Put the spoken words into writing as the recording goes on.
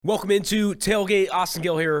Welcome into Tailgate. Austin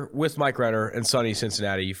Gill here with Mike Renner and sunny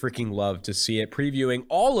Cincinnati. You freaking love to see it. Previewing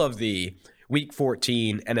all of the Week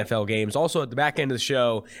 14 NFL games. Also at the back end of the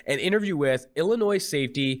show, an interview with Illinois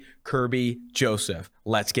safety Kerby Joseph.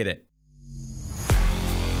 Let's get it.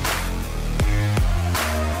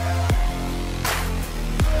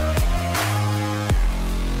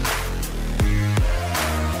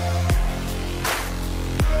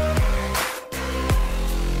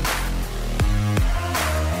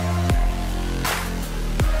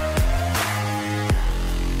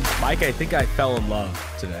 Mike, I think I fell in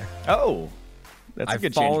love today. Oh, that's a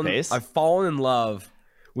good change of pace. I've fallen in love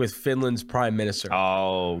with Finland's prime minister.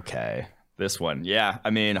 Okay. This one. Yeah.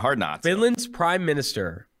 I mean, hard not to. Finland's prime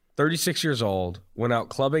minister, 36 years old, went out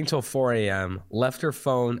clubbing till 4 a.m., left her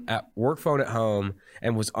work phone at home,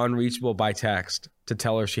 and was unreachable by text to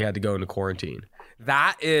tell her she had to go into quarantine.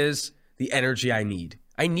 That is the energy I need.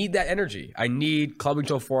 I need that energy. I need clubbing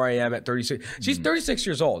till 4 a.m. at 36. She's 36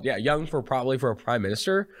 years old. Yeah, young for a prime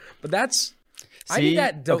minister. But that's, I need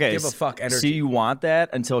that don't give a fuck energy. So you want that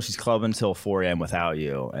until she's clubbing till 4 a.m. without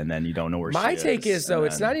you, and then you don't know where she is. My take is, though,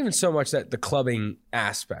 it's not even so much that the clubbing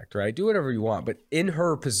aspect, right? Do whatever you want. But in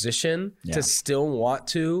her position to still want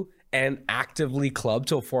to and actively club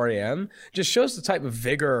till 4 a.m. just shows the type of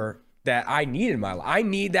vigor that I need in my life. I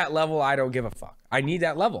need that level. I don't give a fuck. I need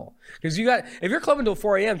that level. Because if you're clubbing till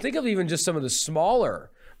 4 a.m., think of even just some of the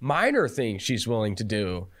smaller, minor things she's willing to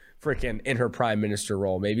do freaking in her prime minister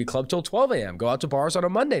role. Maybe club till 12 a.m., go out to bars on a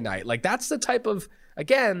Monday night. Like, that's the type of,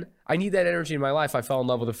 again, I need that energy in my life. I fell in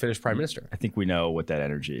love with a Finnish prime minister. I think we know what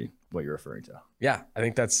you're referring to. Yeah, I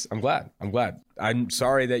think I'm glad. I'm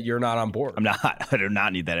sorry that you're not on board. I'm not. I do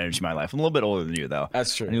not need that energy in my life. I'm a little bit older than you, though.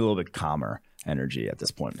 That's true. I need a little bit calmer energy at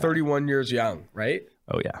this point. 31 years young, right?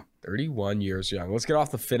 Oh, yeah. 31 years young. Let's get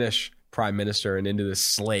off the Finnish prime minister and into this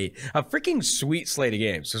slate. A freaking sweet slate of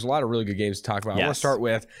games. There's a lot of really good games to talk about. Yes. I want to start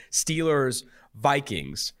with Steelers,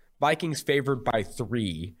 Vikings. Vikings favored by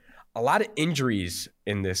 3. A lot of injuries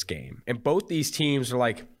in this game. And both these teams are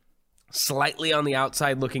like slightly on the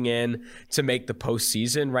outside looking in to make the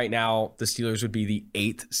postseason. Right now, the Steelers would be the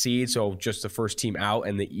 8th seed, so just the first team out,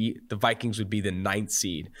 and the Vikings would be the 9th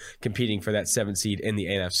seed, competing for that 7th seed in the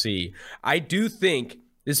NFC. I do think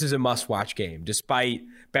this is a must-watch game, despite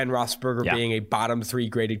Ben Roethlisberger being a bottom 3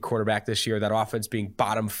 graded quarterback this year, that offense being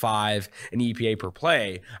bottom 5 in EPA per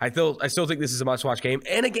play. I still think this is a must-watch game,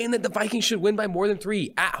 and a game that the Vikings should win by more than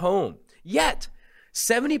 3 at home. Yet,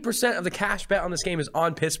 70% of the cash bet on this game is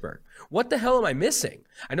on Pittsburgh. What the hell am I missing?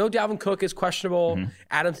 I know Dalvin Cook is questionable.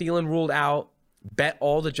 Adam Thielen ruled out. Bet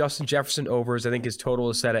all the Justin Jefferson overs. I think his total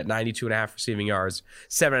is set at 92.5 receiving yards,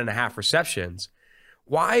 7.5 receptions.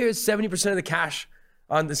 Why is 70% of the cash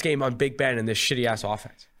on this game on Big Ben and this shitty-ass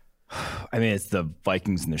offense? I mean, it's the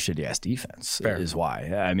Vikings and their shitty-ass defense. Fair. Is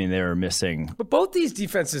why. I mean, they're missing. But both these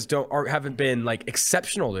defenses haven't been like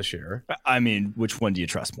exceptional this year. I mean, which one do you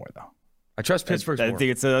trust more, though? I trust Pittsburgh more. I think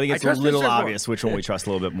it's a little obvious which one we trust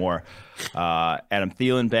a little bit more. Adam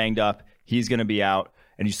Thielen banged up. He's going to be out.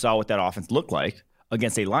 And you saw what that offense looked like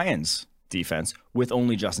against a Lions defense with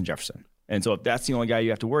only Justin Jefferson. And so if that's the only guy you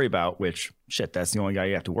have to worry about, that's the only guy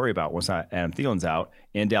you have to worry about once Adam Thielen's out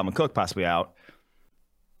and Dalvin Cook possibly out,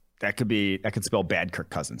 that could spell bad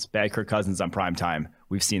Kirk Cousins. Bad Kirk Cousins on prime time.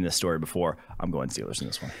 We've seen this story before. I'm going Steelers in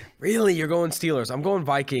this one. Really? You're going Steelers. I'm going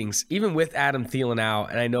Vikings, even with Adam Thielen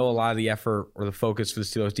out. And I know a lot of the effort or the focus for the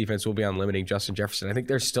Steelers defense will be on limiting Justin Jefferson. I think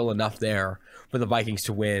there's still enough there for the Vikings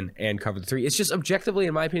to win and cover the 3. It's just objectively,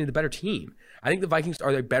 in my opinion, the better team. I think the Vikings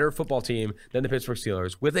are a better football team than the Pittsburgh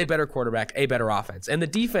Steelers with a better quarterback, a better offense. And the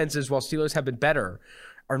defenses, while Steelers have been better,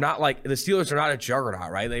 are not like the Steelers are not a juggernaut,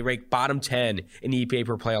 right? They rank bottom 10 in EPA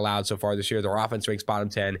per play allowed so far this year. Their offense ranks bottom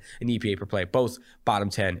 10 in EPA per play, both bottom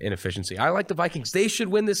 10 in efficiency. I like the Vikings. They should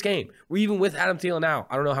win this game. Even with Adam Thielen out.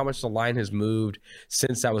 I don't know how much the line has moved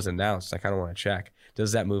since that was announced. I kind of want to check.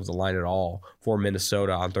 Does that move the line at all for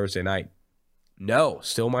Minnesota on Thursday night? No,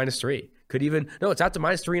 still -3. It's out to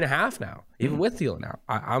 -3.5 now, even with Thielen out.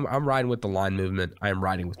 I'm riding with the line movement. I am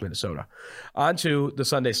riding with Minnesota. On to the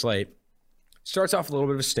Sunday slate. Starts off a little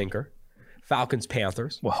bit of a stinker. Falcons,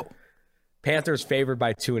 Panthers. Whoa. Panthers favored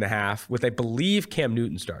by 2.5 with, I believe, Cam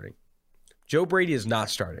Newton starting. Joe Brady is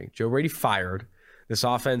not starting. Joe Brady fired. This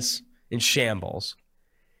offense in shambles.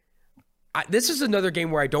 This is another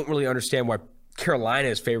game where I don't really understand why Carolina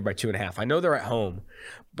is favored by 2.5. I know they're at home,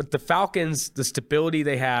 but the Falcons, the stability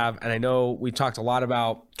they have, and I know we talked a lot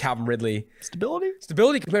about Calvin Ridley.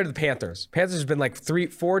 Stability compared to the Panthers. Panthers has been like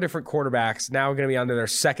 3-4 different quarterbacks. Now going to be under their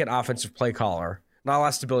second offensive play caller. Not a lot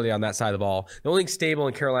of stability on that side of the ball. The only thing stable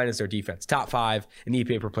in Carolina is their defense. Top 5 in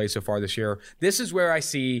EPA per play so far this year. This is where I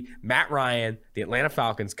see Matt Ryan, the Atlanta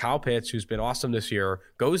Falcons, Kyle Pitts, who's been awesome this year,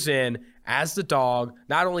 goes in as the dog,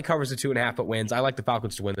 not only covers the 2.5, but wins. I like the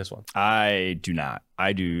Falcons to win this one. I do not.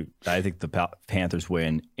 I think the Panthers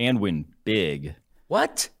win and win big.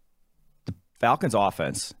 What? The Falcons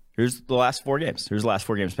offense. Here's the last 4 games. Here's the last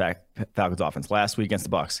 4 games back. Falcons offense. Last week against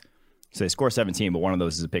the Bucs. So they score 17, but one of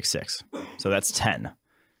those is a pick 6. So that's 10.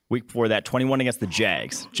 Week before that, 21 against the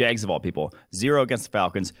Jags. Jags of all people. 0 against the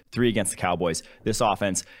Falcons. 3 against the Cowboys. This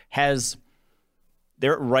offense has...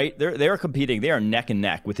 They're competing. They are neck and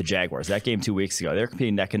neck with the Jaguars. That game 2 weeks ago, they're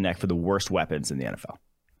competing neck and neck for the worst weapons in the NFL.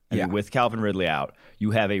 And with Calvin Ridley out,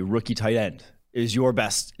 you have a rookie tight end is your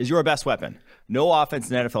best weapon. No offense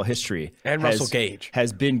in NFL history Russell Gage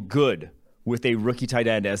has been good with a rookie tight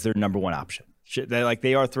end as their number 1 option.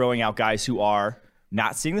 They are throwing out guys who are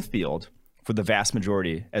not seeing the field for the vast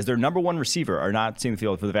majority, as their number 1 receiver are not seeing the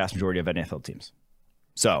field for the vast majority of NFL teams.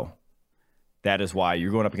 So that is why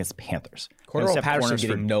you're going up against the Panthers. Cordarrelle Patterson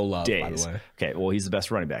getting no love, by the way. Okay, well, he's the best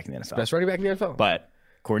running back in the NFL. Best running back in the NFL. But,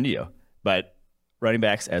 according to you. But running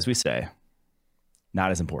backs, as we say,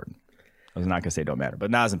 not as important. I was not going to say don't matter, but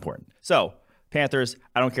not as important. So, Panthers,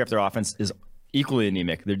 I don't care if their offense is equally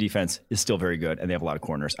anemic. Their defense is still very good, and they have a lot of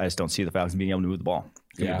corners. I just don't see the Falcons being able to move the ball.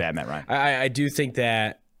 It's going to be bad, Matt Ryan. I do think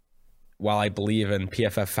that while I believe in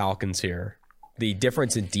PFF Falcons here, the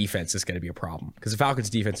difference in defense is going to be a problem because the Falcons'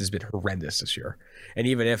 defense has been horrendous this year. And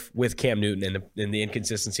even if with Cam Newton and the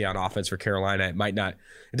inconsistency on offense for Carolina,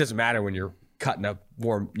 it doesn't matter when you're cutting up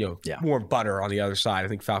warm butter on the other side. I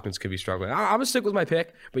think Falcons could be struggling. I'm going to stick with my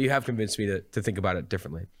pick, but you have convinced me to think about it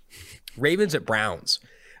differently. Ravens at Browns,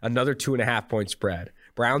 another 2.5 point spread.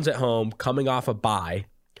 Browns at home, coming off a bye,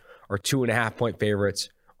 are 2.5 point favorites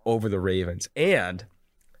over the Ravens. And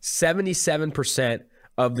 77%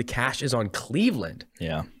 of the cash is on Cleveland.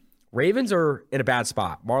 Yeah. Ravens are in a bad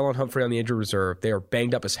spot. Marlon Humphrey on the injured reserve. They are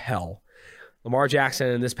banged up as hell. Lamar Jackson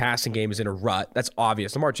in this passing game is in a rut. That's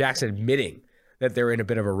obvious. Lamar Jackson admitting that they're in a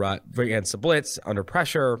bit of a rut against the blitz, under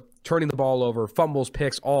pressure, turning the ball over, fumbles,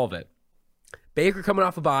 picks, all of it. Baker coming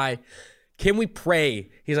off a bye. Can we pray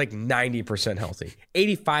he's like 90% healthy,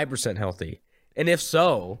 85% healthy? And if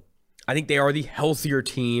so, I think they are the healthier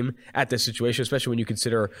team at this situation, especially when you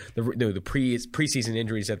consider the preseason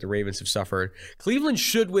injuries that the Ravens have suffered. Cleveland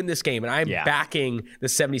should win this game, and I'm backing the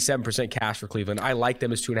 77% cash for Cleveland. I like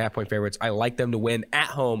them as 2.5 point favorites. I like them to win at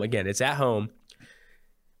home. Again, it's at home.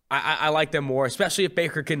 I like them more, especially if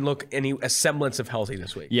Baker can look a semblance of healthy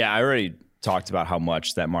this week. Yeah, I already talked about how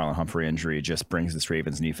much that Marlon Humphrey injury just brings this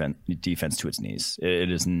Ravens defense to its knees.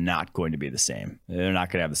 It is not going to be the same. They're not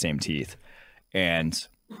going to have the same teeth. And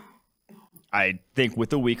I think with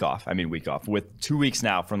the week off, with 2 weeks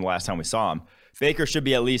now from the last time we saw him, Baker should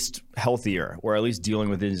be at least healthier or at least dealing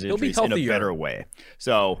with his injuries in a better way.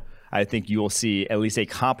 So I think you will see at least a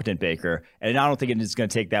competent Baker. And I don't think it's going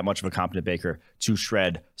to take that much of a competent Baker to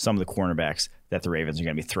shred some of the cornerbacks that the Ravens are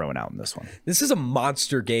going to be throwing out in this one. This is a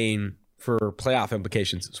monster game for playoff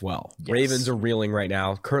implications as well. Yes. Ravens are reeling right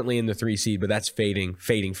now, currently in the 3 seed, but that's fading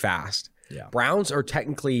fast. Yeah. Browns are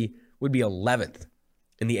technically would be 11th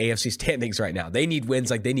in the AFC standings right now. They need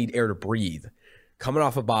wins like they need air to breathe. Coming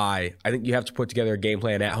off a bye, I think you have to put together a game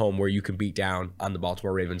plan at home where you can beat down on the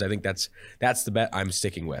Baltimore Ravens. I think that's the bet I'm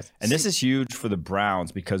sticking with. And this is huge for the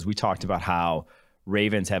Browns because we talked about how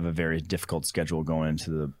Ravens have a very difficult schedule going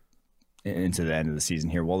into the end of the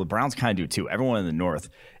season here. Well, the Browns kind of do too. Everyone in the North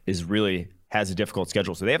has a difficult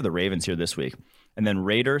schedule. So they have the Ravens here this week. And then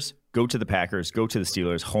Raiders, go to the Packers, go to the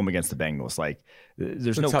Steelers, home against the Bengals. Like,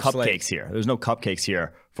 there's no cupcakes here. There's no cupcakes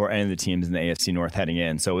here for any of the teams in the AFC North heading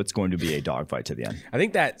in. So it's going to be a dogfight to the end. I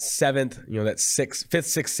think that fifth,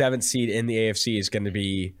 sixth, seventh seed in the AFC is going to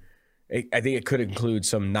be, I think it could include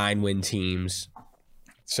some 9-win teams,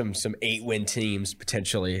 some 8-win teams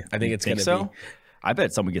potentially. I think it's going to be. I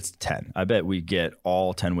bet someone gets 10. I bet we get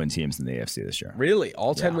all 10-win teams in the AFC this year. Really?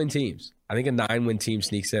 All 10-win teams? I think a 9-win team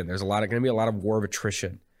sneaks in. There's going to be a lot of war of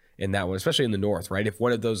attrition in that one, especially in the North, right? If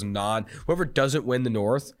one of those whoever doesn't win the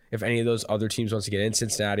North, if any of those other teams wants to get in,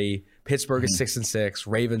 Cincinnati, Pittsburgh is 6-6,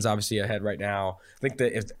 Ravens obviously ahead right now. I think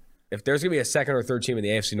that if there's going to be a second or third team in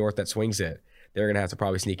the AFC North that swings it, they're going to have to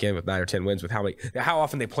probably sneak in with 9 or 10 wins with how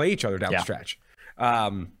often they play each other down the stretch.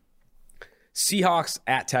 Seahawks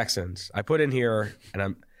at Texans. I put in here,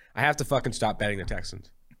 and I have to fucking stop betting the Texans.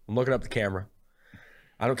 I'm looking up the camera.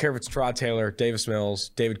 I don't care if it's Tyrod Taylor, Davis Mills,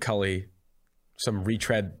 David Culley, some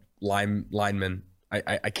retread lineman.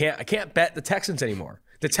 I can't bet the Texans anymore.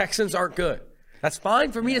 The Texans aren't good. That's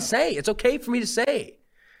fine for me to say. It's okay for me to say.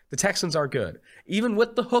 The Texans are good. Even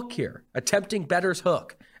with the hook here, attempting better's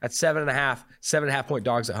hook at 7.5 point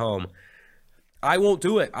dogs at home. I won't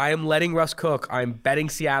do it. I am letting Russ cook. I'm betting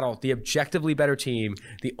Seattle, the objectively better team,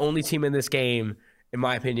 the only team in this game, in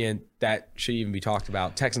my opinion, that should even be talked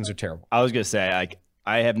about. Texans are terrible. I was going to say,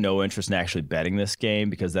 I have no interest in actually betting this game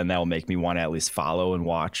because then that will make me want to at least follow and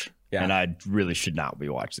watch. Yeah. And I really should not be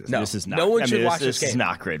watching this. No, this is not, no one should watch this game. This is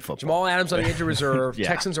not great football. Jamal Adams on the injured reserve. Yeah.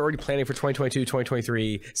 Texans are already planning for 2022,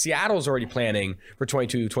 2023. Seattle's already planning for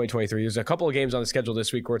 2022, 2023. There's a couple of games on the schedule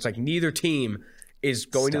this week where it's like neither team is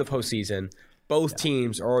going to the postseason. Both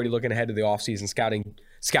teams are already looking ahead to the offseason,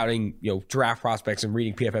 scouting, draft prospects and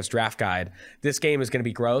reading PFF's draft guide. This game is going to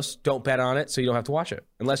be gross. Don't bet on it, so you don't have to watch it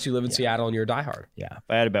unless you live in Seattle and you're a diehard. Yeah, if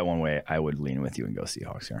I had to bet one way, I would lean with you and go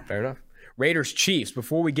Seahawks here. Fair enough. Raiders Chiefs.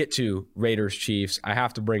 Before we get to Raiders Chiefs, I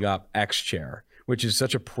have to bring up X-Chair, which is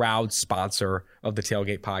such a proud sponsor of the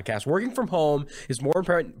Tailgate Podcast. Working from home is more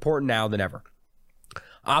important now than ever.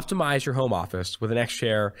 Optimize your home office with an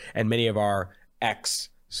X-Chair and many of our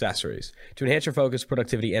accessories to enhance your focus,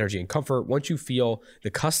 productivity, energy, and comfort. Once you feel the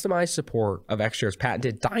customized support of X-Chair's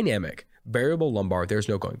patented dynamic variable lumbar, there's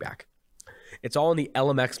no going back. It's all in the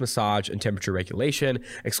LMX massage and temperature regulation,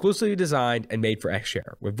 exclusively designed and made for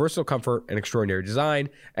X-Chair. With versatile comfort and extraordinary design,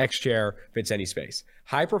 X-Chair fits any space.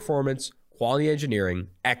 High performance, quality engineering,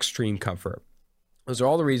 extreme comfort. Those are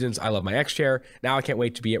all the reasons I love my X-Chair. Now I can't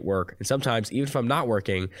wait to be at work. And sometimes, even if I'm not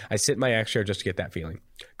working, I sit in my X-Chair just to get that feeling.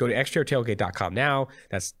 Go to xchairtailgate.com now.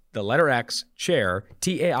 That's the letter X, chair,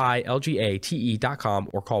 TAILGATE.com,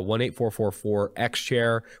 or call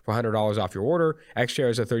 1-844-4X-CHAIR for $100 off your order. X-Chair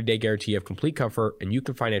is a 30-day guarantee of complete comfort, and you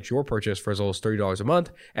can finance your purchase for as little as $30 a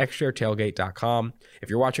month. xchairtailgate.com. If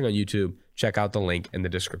you're watching on YouTube, check out the link in the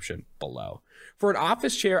description below. For an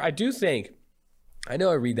office chair, I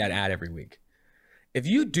know I read that ad every week. If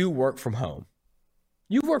you do work from home,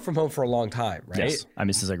 you've worked from home for a long time, right? Yes. I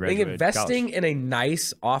mean, since I graduated investing college. In a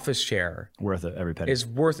nice office chair worth it every penny. Is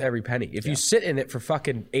worth every penny. If you sit in it for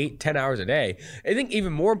fucking 8-10 hours a day, I think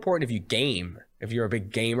even more important if you game, if you're a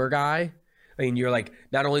big gamer guy, I mean, you're like,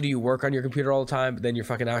 not only do you work on your computer all the time, but then you're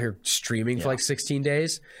fucking out here streaming for like 16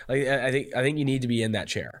 days. Like, I think you need to be in that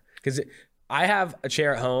chair because I have a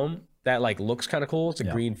chair at home that like looks kind of cool. It's a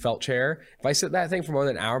green felt chair. If I sit in that thing for more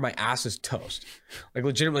than an hour, my ass is toast. Like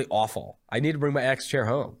legitimately awful. I need to bring my X chair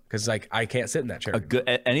home because like I can't sit in that chair.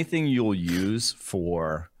 Anything you'll use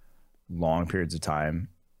for long periods of time,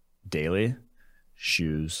 daily,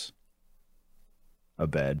 shoes, a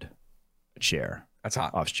bed, a chair. That's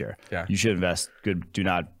hot. Office chair. Yeah. You should invest. Good. Do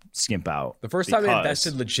not skimp out. The first time I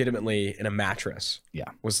invested legitimately in a mattress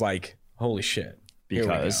was like, holy shit.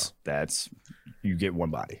 Because you get one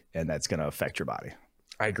body, and that's going to affect your body.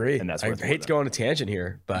 I agree. And I hate to go on a tangent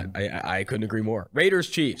here, but I couldn't agree more. Raiders,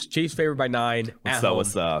 Chiefs. Chiefs favored by 9.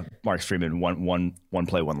 What's the Mark Freeman one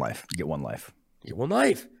play, one life? You get one life. You get one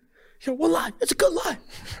life. You get one life. It's a good life.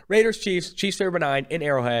 Raiders, Chiefs. Chiefs favored by 9 in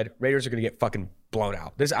Arrowhead. Raiders are going to get fucking blown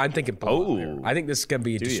out. I'm thinking blown out. I think this is going to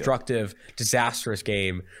be a destructive, disastrous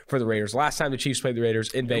game for the Raiders. Last time the Chiefs played the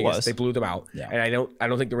Raiders in Vegas, they blew them out. Yeah. And I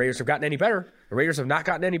don't think the Raiders have gotten any better. The Raiders have not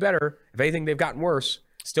gotten any better. If anything, they've gotten worse.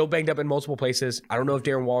 Still banged up in multiple places. I don't know if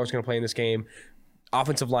Darren Waller's going to play in this game.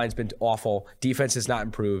 Offensive line's been awful. Defense has not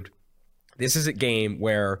improved. This is a game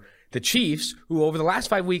where the Chiefs, who over the last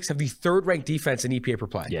 5 weeks have the third-ranked defense in EPA per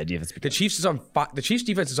play. Yeah, defense. The Chiefs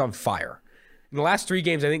defense is on fire. In the last 3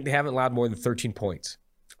 games, I think they haven't allowed more than 13 points.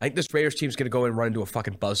 I think this Raiders team's going to go and run into a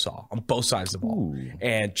fucking buzzsaw on both sides of the ball. Ooh.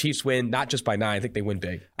 And Chiefs win, not just by 9. I think they win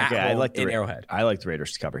big. Okay, I like Arrowhead. I like the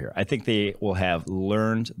Raiders to cover here. I think they will have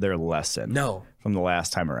learned their lesson from the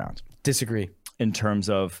last time around. Disagree. In terms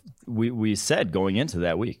of, we said going into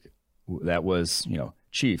that week, that was,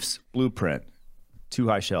 Chiefs, blueprint, 2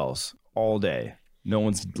 high shells all day. No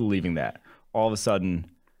one's leaving that. All of a sudden,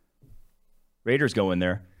 Raiders go in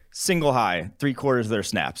there. Single high, 3/4 of their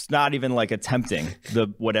snaps, not even like attempting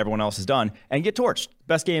what everyone else has done, and get torched.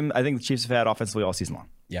 Best game I think the Chiefs have had offensively all season long.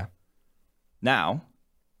 Yeah. Now,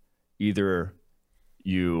 either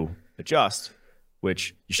you adjust,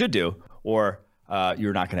 which you should do, or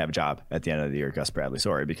you're not going to have a job at the end of the year, Gus Bradley.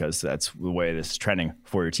 Sorry, because that's the way this is trending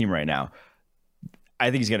for your team right now.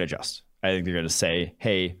 I think he's going to adjust. I think they're going to say,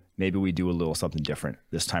 hey, maybe we do a little something different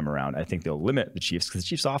this time around. I think they'll limit the Chiefs because the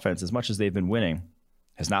Chiefs offense, as much as they've been winning,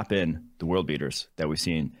 has not been the world beaters that we've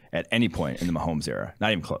seen at any point in the Mahomes era.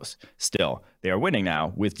 Not even close. Still, they are winning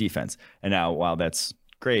now with defense. And now, while that's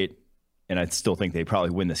great, and I still think they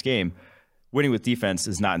probably win this game, winning with defense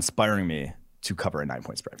is not inspiring me to cover a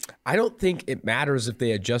 9-point spread. I don't think it matters if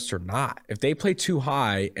they adjust or not. If they play too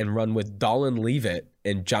high and run with Dolan Leavitt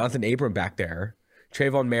and Jonathan Abram back there,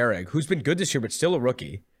 Trayvon Merrick, who's been good this year but still a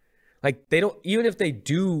rookie, Like they don't, even if they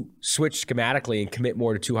do switch schematically and commit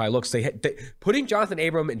more to two high looks, they putting Jonathan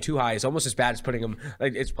Abram in two high is almost as bad as putting him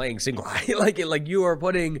like it's playing single high. like you are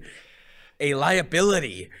putting a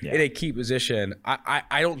liability in a key position.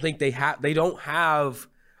 I don't think they don't have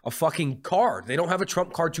a fucking card. They don't have a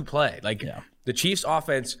trump card to play. Like the Chiefs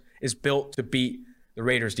offense is built to beat the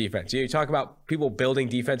Raiders defense. You talk about people building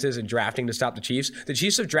defenses and drafting to stop the Chiefs. The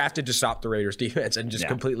Chiefs have drafted to stop the Raiders defense and just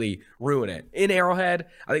completely ruin it. In Arrowhead,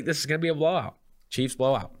 I think this is going to be a blowout. Chiefs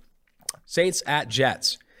blowout. Saints at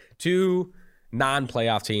Jets. Two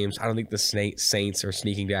non-playoff teams. I don't think the Saints are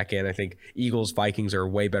sneaking back in. I think Eagles, Vikings are a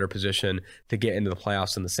way better position to get into the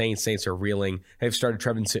playoffs than the Saints. Saints are reeling. They've started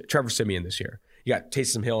Trevor Siemian this year. You got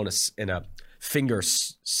Taysom Hill in a finger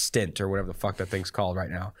stint or whatever the fuck that thing's called right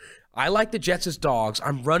now. I like the Jets as dogs.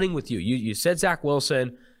 I'm running with you. You said Zach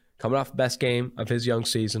Wilson coming off the best game of his young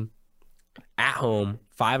season at home,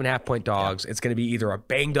 5.5-point dogs. It's going to be either a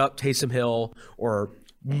banged up Taysom Hill or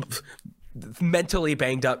mentally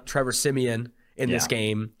banged up Trevor Siemian in this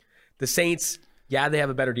game. The Saints, they have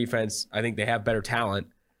a better defense. I think they have better talent.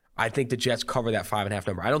 I think the Jets cover that 5.5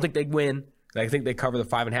 number. I don't think they win. I think they cover the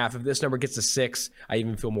 5.5. If this number gets to 6, I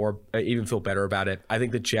even feel better about it. I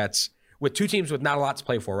think the Jets, with two teams with not a lot to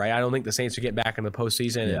play for, right? I don't think the Saints are getting back in the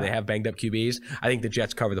postseason and they have banged up QBs. I think the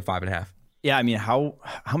Jets cover the 5.5. Yeah, I mean, how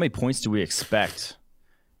many points do we expect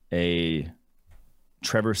a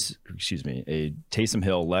Taysom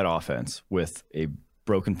Hill led offense with a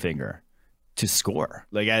broken finger to score?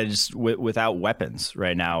 Like, I just without weapons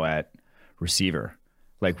right now at receiver,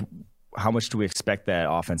 like, how much do we expect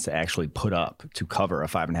that offense to actually put up to cover a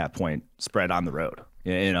 5.5-point spread on the road?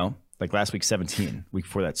 You know, like last week 17, week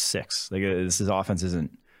before that 6. Like this offense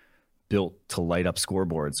isn't built to light up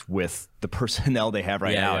scoreboards with the personnel they have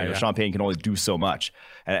right now. You know, Sean Payton can only do so much,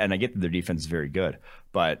 and I get that their defense is very good,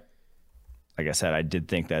 but like I said, I did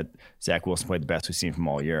think that Zach Wilson played the best we've seen from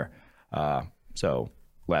all year. So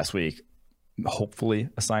last week, hopefully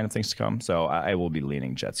a sign of things to come. So I will be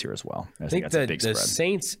leaning Jets here as well. I think that's a big spread. The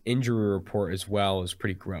Saints injury report as well is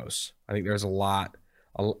pretty gross. I think there's a lot.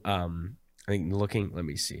 I think let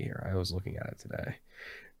me see here. I was looking at it today.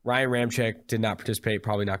 Ryan Ramczyk did not participate,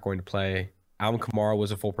 probably not going to play. Alvin Kamara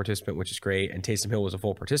was a full participant, which is great, and Taysom Hill was a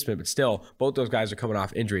full participant, but still, both those guys are coming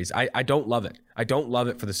off injuries. I don't love it. I don't love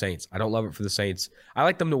it for the Saints. I don't love it for the Saints. I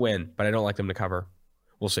like them to win, but I don't like them to cover.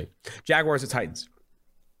 We'll see. Jaguars at Titans.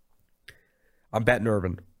 I'm betting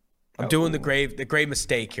Urban. I'm doing the grave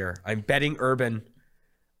mistake here. I'm betting Urban.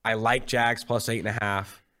 I like Jags plus 8.5.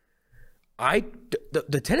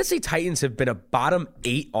 The Tennessee Titans have been a bottom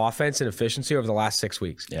 8 offense in efficiency over the last 6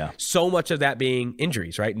 weeks. Yeah. So much of that being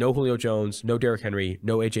injuries, right? No Julio Jones, no Derrick Henry,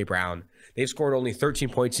 no A.J. Brown. They've scored only 13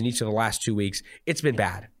 points in each of the last 2 weeks. It's been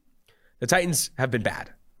bad. The Titans have been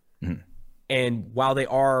bad. Mm-hmm. And while they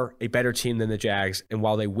are a better team than the Jags, and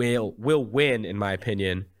while they will win, in my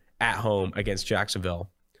opinion, at home against Jacksonville,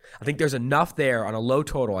 I think there's enough there on a low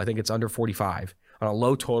total. I think it's under 45 on a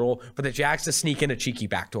low total for the Jags to sneak in a cheeky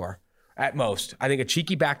backdoor. At most, I think a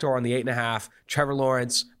cheeky backdoor on the 8.5. Trevor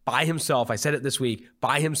Lawrence by himself. I said it this week.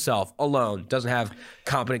 By himself, alone, doesn't have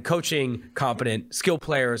competent coaching, competent skill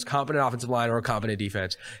players, competent offensive line, or a competent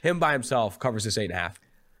defense. Him by himself covers this 8.5.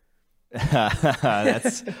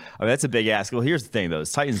 That's a big ask. Well, here's the thing, though: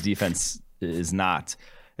 this Titans defense is not.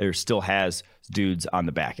 There still has dudes on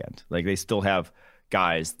the back end. Like they still have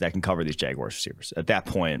guys that can cover these Jaguars receivers. At that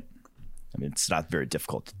point, I mean, it's not very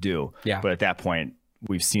difficult to do. Yeah. But at that point,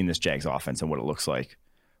 we've seen this Jags offense and what it looks like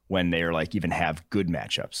when they are like even have good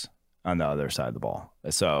matchups on the other side of the ball.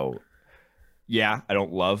 So, yeah, I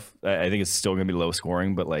think it's still going to be low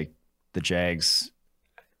scoring, but like the Jags,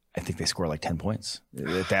 I think they score like 10 points.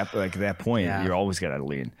 At that point, you're always going to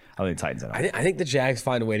lean. I think the Titans. I think the Jags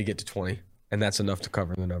find a way to get to 20, and that's enough to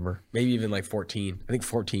cover the number. Maybe even like 14. I think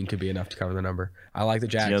 14 could be enough to cover the number. I like the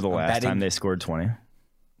Jags. Do you know the last time they scored 20?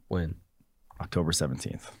 When? October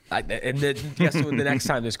 17th. Guess when the next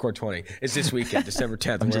time they scored 20? It's this weekend, December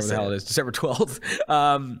 10th, or whatever the hell it is, December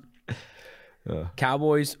 12th.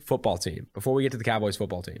 Cowboys football team. Before we get to the Cowboys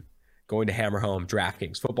football team, going to hammer home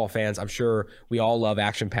DraftKings. Football fans, I'm sure we all love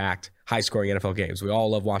action-packed, high-scoring NFL games. We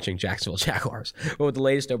all love watching Jacksonville Jaguars. But with the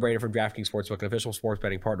latest no-brainer from DraftKings Sportsbook, an official sports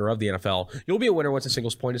betting partner of the NFL, you'll be a winner once a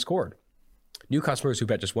single point is scored. New customers who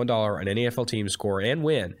bet just $1 on any NFL team to score and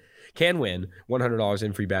win can win $100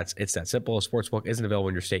 in free bets. It's that simple. A sportsbook isn't available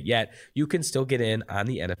in your state yet. You can still get in on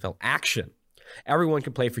the NFL action. Everyone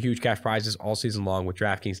can play for huge cash prizes all season long with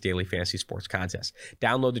DraftKings Daily Fantasy Sports Contest.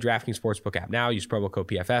 Download the DraftKings Sportsbook app now. Use promo code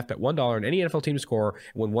PFF. Bet $1 on any NFL team to score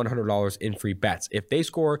and win $100 in free bets. If they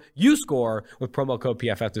score, you score with promo code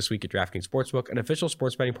PFF this week at DraftKings Sportsbook, an official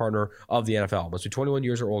sports betting partner of the NFL. Must be 21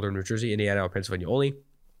 years or older in New Jersey, Indiana, or Pennsylvania only.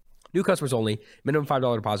 New customers only. Minimum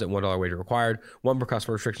 $5 deposit and $1 wager required. One per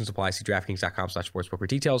customer. Restrictions apply. See DraftKings.com/sportsbook for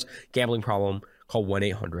details. Gambling problem? Call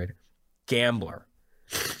 1-800-GAMBLER.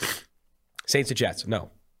 Saints and Jets.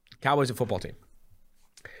 No. Cowboys and football team.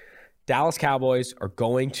 Dallas Cowboys are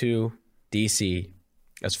going to D.C.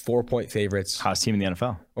 as 4-point favorites. Hottest team in the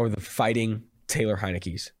NFL. Over the Fighting Taylor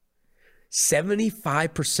Heineke's.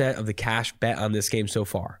 75% of the cash bet on this game so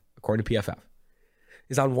far, according to PFF,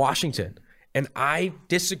 is on Washington. And I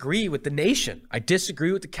disagree with the nation. I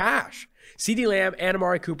disagree with the cash. CeeDee Lamb and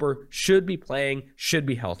Amari Cooper should be playing, should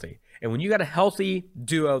be healthy. And when you got a healthy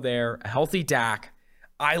duo there, a healthy Dak,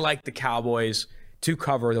 I like the Cowboys to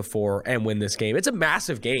cover the 4 and win this game. It's a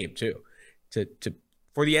massive game, too,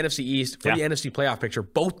 for the NFC East, for the NFC playoff picture.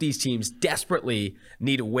 Both these teams desperately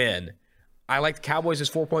need a win. I like the Cowboys as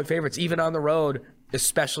 4-point favorites, even on the road,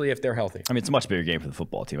 especially if they're healthy. I mean, it's a much bigger game for the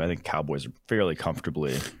football team. I think Cowboys are fairly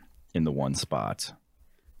comfortably in the 1 spot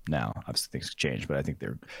now. Obviously, things change, but I think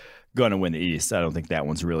they're going to win the East. I don't think that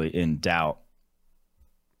one's really in doubt.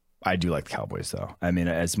 I do like the Cowboys, though. I mean,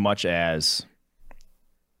 as much as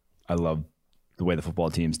I love the way the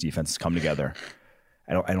football team's defenses come together,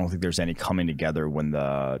 I don't think there's any coming together when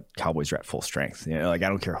the Cowboys are at full strength. You know, like, I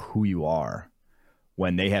don't care who you are.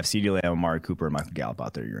 When they have CeeDee Lamb, Amari Cooper, and Michael Gallup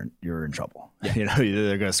out there, you're in trouble. Yeah. You know,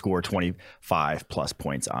 they're going to score 25 plus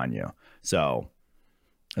points on you. So,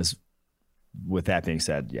 with that being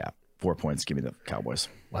said, 4 points. Give me the Cowboys.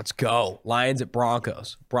 Let's go. Lions at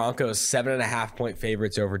Broncos. Broncos 7.5-point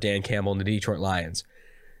favorites over Dan Campbell and the Detroit Lions.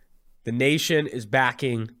 The nation is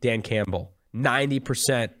backing Dan Campbell.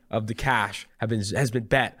 90% of the cash has been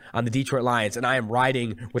bet on the Detroit Lions, and I am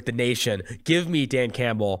riding with the nation. Give me Dan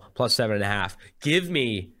Campbell plus 7.5. Give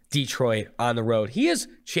me Detroit on the road. He is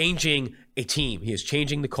changing a team. He is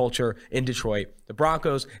changing the culture in Detroit. The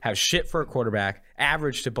Broncos have shit for a quarterback,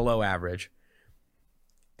 average to below average.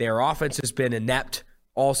 Their offense has been inept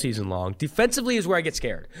all season long. Defensively is where I get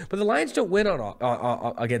scared. But the Lions don't win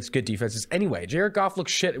against good defenses anyway. Jared Goff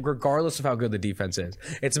looks shit regardless of how good the defense is.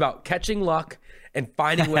 It's about catching luck and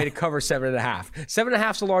finding a way to cover 7.5.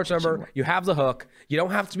 7.5 is a large number. You have the hook. You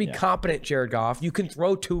don't have to be competent, Jared Goff. You can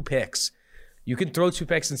throw 2 picks. You can throw 2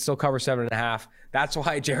 picks and still cover 7.5. That's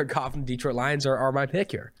why Jared Goff and the Detroit Lions are my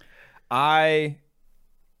pick here. I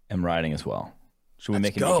am riding as well. Should we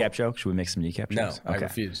make a kneecap joke? Should we make some kneecap jokes? No, I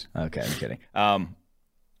refuse. Okay, I'm kidding.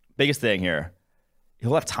 Biggest thing here,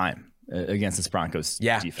 he'll have time against this Broncos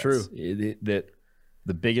defense. True.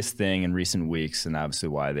 The biggest thing in recent weeks, and obviously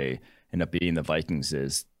why they end up beating the Vikings,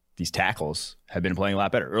 is these tackles have been playing a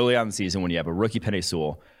lot better. Early on in the season, when you have a rookie Penei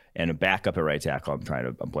Sewell and a backup at right tackle, I'm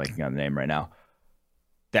blanking on the name right now.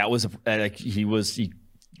 That was he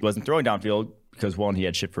wasn't throwing downfield because, one, he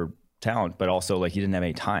had shit for talent, but also he didn't have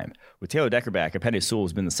any time. With Taylor Decker back, Penei Sewell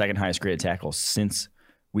has been the second highest graded tackle since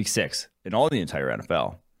week 6 in all the entire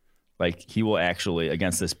NFL. He will actually,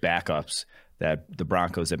 against this backups that the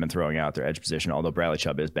Broncos have been throwing out their edge position, although Bradley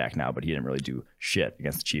Chubb is back now, but he didn't really do shit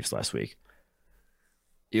against the Chiefs last week.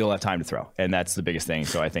 He'll have time to throw, and that's the biggest thing.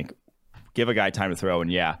 So I think give a guy time to throw,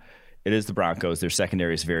 and it is the Broncos. Their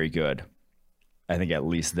secondary is very good. I think at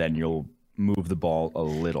least then you'll move the ball a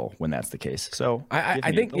little when that's the case. So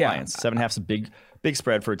I think the Lions 7.5 is a big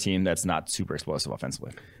spread for a team that's not super explosive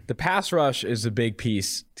offensively. The pass rush is a big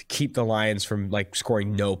piece to keep the Lions from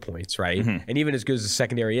scoring no points, right? Mm-hmm. And even as good as the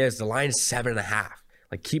secondary is, the line is 7.5.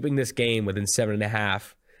 Keeping this game within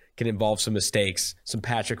 7.5 can involve some mistakes, some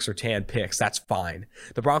Patrick Surtain picks. That's fine.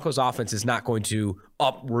 The Broncos offense is not going to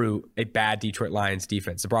uproot a bad Detroit Lions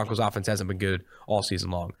defense. The Broncos offense hasn't been good all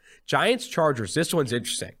season long. Giants, Chargers. This one's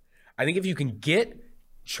interesting. I think if you can get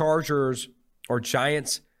Chargers or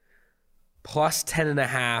Giants plus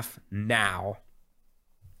 10.5 now,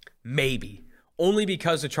 maybe. Only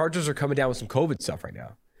because the Chargers are coming down with some COVID stuff right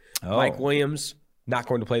now. Mike Williams, not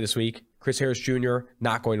going to play this week. Chris Harris Jr.,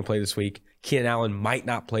 not going to play this week. Keenan Allen might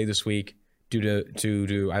not play this week due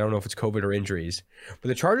to I don't know if it's COVID or injuries. But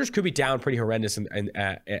the Chargers could be down pretty horrendous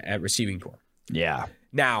at receiving core. Yeah.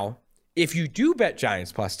 Now, if you do bet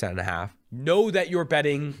Giants plus 10.5, know that you're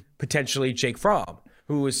betting potentially Jake Fromm,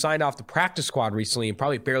 who was signed off the practice squad recently and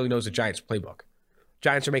probably barely knows the Giants playbook.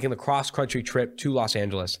 Giants are making the cross-country trip to Los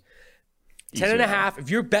Angeles. 10.5, if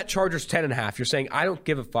you bet Chargers 10.5, you're saying, I don't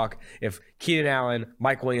give a fuck if Keenan Allen,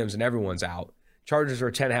 Mike Williams, and everyone's out. Chargers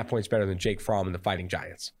are 10.5 points better than Jake Fromm and the Fighting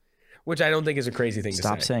Giants. which I don't think is a crazy thing to say.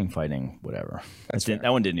 Stop saying fighting, whatever.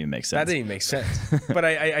 That one didn't even make sense. That didn't even make sense. But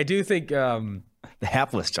I do think the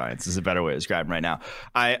hapless Giants is a better way to describe them right now.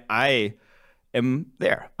 I am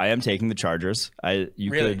there. I am taking the Chargers.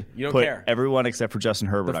 You don't put care. Everyone except for Justin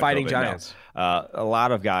Herbert. The fighting COVID. Giants. No. A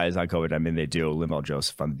lot of guys on COVID. I mean, they do. Linval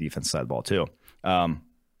Joseph on the defense side of the ball too.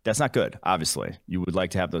 That's not good. Obviously, you would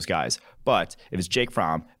like to have those guys. But if it's Jake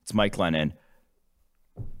Fromm, it's Mike Glennon,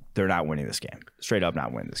 they're not winning this game. Straight up,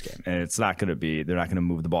 not winning this game. And it's not going to be. They're not going to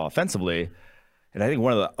move the ball offensively. And I think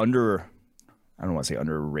one of the I don't want to say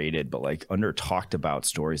underrated, but like under talked about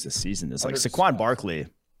stories this season is like Saquon Barkley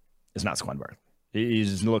is not Saquon Barkley. He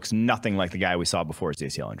looks nothing like the guy we saw before his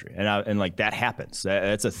ACL injury, and like that happens.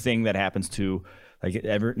 That's a thing that happens to like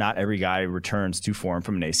not every guy returns to form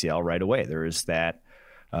from an ACL right away. There is that.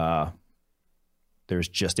 There's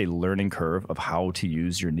just a learning curve of how to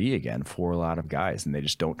use your knee again for a lot of guys, and they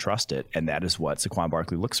just don't trust it. And that is what Saquon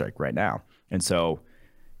Barkley looks like right now. And so,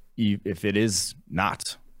 if it is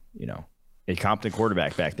not, a competent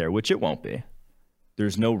quarterback back there, which it won't be.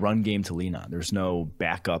 There's no run game to lean on. There's no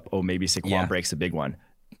backup. Oh, maybe Saquon breaks a big one.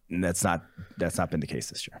 And that's not been the case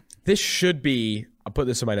this year. This should be, I'll put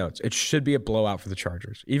this in my notes, it should be a blowout for the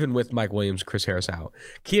Chargers, even with Mike Williams, Chris Harris out.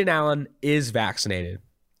 Keenan Allen is vaccinated,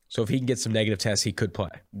 so if he can get some negative tests, he could play.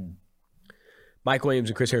 Mike Williams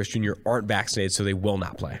and Chris Harris Jr. aren't vaccinated, so they will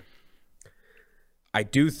not play. I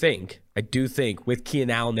do think with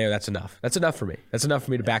Keenan Allen there, that's enough. That's enough for me. That's enough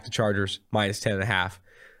for me to back the Chargers minus 10.5.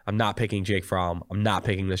 I'm not picking Jake Fromm. I'm not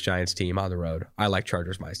picking this Giants team on the road. I like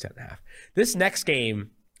Chargers minus 10.5. This next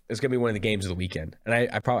game is going to be one of the games of the weekend. And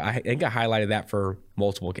I think I highlighted that for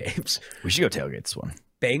multiple games. We should go tailgate this one.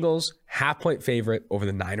 Bengals, half-point favorite over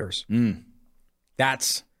the Niners.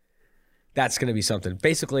 That's going to be something.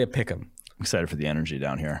 Basically a pick 'em. I'm excited for the energy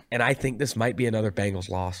down here. And I think this might be another Bengals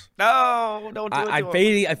loss. No, don't do it. I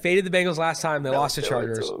faded the Bengals last time. They lost to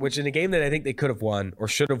Chargers, which in a game that I think they could have won or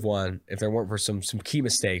should have won if there weren't for some key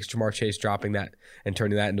mistakes. Jamar Chase dropping that and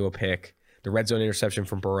turning that into a pick. The red zone interception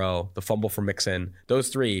from Burrow. The fumble from Mixon. Those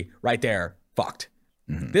three right there, fucked.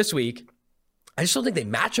 This week, I just don't think they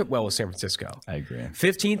match up well with San Francisco. I agree.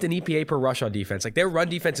 15th in EPA per rush on defense. Like their run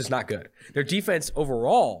defense is not good. Their defense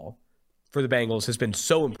overall for the Bengals has been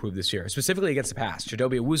so improved this year, specifically against the pass.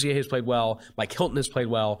 Chidobe Awuzie has played well. Mike Hilton has played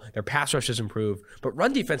well. Their pass rush has improved. But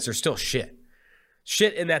run defense, they're still shit.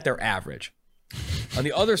 Shit in that they're average. On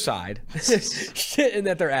the other side, shit in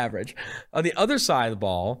that they're average. On the other side of the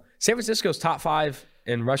ball, San Francisco's top 5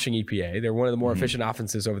 in rushing EPA. They're one of the more efficient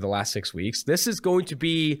offenses over the last 6 weeks. This is going to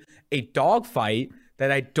be a dogfight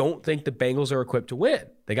that I don't think the Bengals are equipped to win.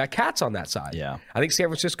 They got cats on that side. Yeah. I think San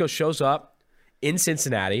Francisco shows up in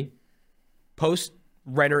Cincinnati, post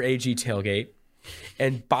Renner AG tailgate,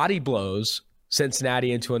 and body blows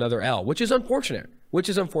Cincinnati into another L, which is unfortunate.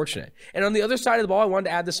 And on the other side of the ball, I wanted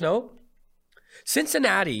to add this note.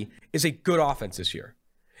 Cincinnati is a good offense this year.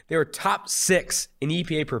 They were top 6 in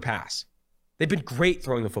EPA per pass. They've been great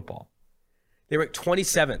throwing the football. They were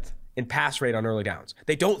 27th in pass rate on early downs.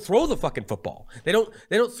 They don't throw the fucking football. They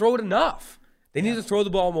don't throw it enough. They need to throw the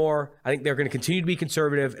ball more. I think they're going to continue to be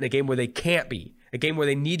conservative in a game where they can't be. A game where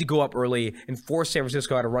they need to go up early and force San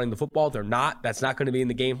Francisco out of running the football. They're not. That's not going to be in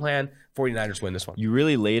the game plan. 49ers win this one. You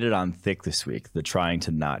really laid it on thick this week, the trying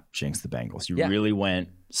to not jinx the Bengals. You really went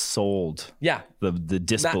sold the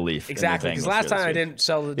disbelief. Exactly. Because last time I didn't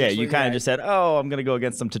sell the disbelief. Yeah, you kind of just said, oh, I'm going to go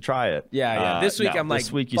against them to try it. Yeah. This week I'm like,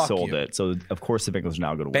 this week you sold it. So, of course, the Bengals are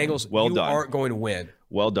now going to win. Bengals, you aren't going to win.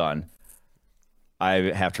 Well done. I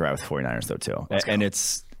have to ride with 49ers, though, too. And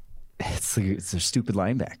it's their stupid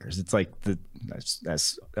linebackers. It's like that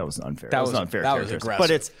was unfair. That was unfair. That was aggressive.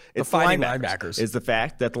 But it's the linebackers. It's the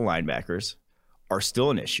fact that the linebackers are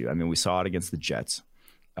still an issue. I mean, we saw it against the Jets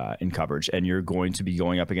in coverage, and you're going to be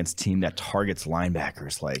going up against a team that targets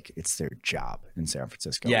linebackers like it's their job in San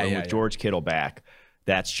Francisco. With George Kittle back,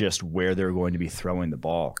 that's just where they're going to be throwing the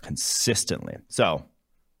ball consistently. So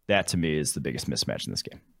that to me is the biggest mismatch in this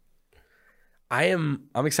game. I'm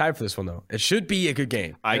excited for this one, though. It should be a good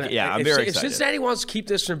game. I'm very excited. If Cincinnati wants to keep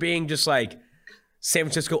this from being just like San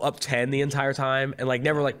Francisco up 10 the entire time and like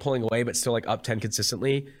never like pulling away, but still like up 10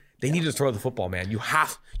 consistently, they need to throw the football, man. You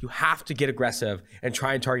have to get aggressive and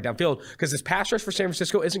try and target downfield because this pass rush for San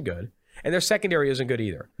Francisco isn't good and their secondary isn't good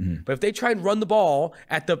either. But if they try and run the ball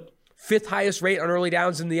at the 5th highest rate on early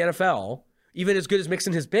downs in the NFL, even as good as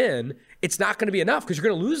Mixon has been, it's not going to be enough because you're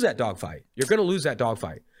going to lose that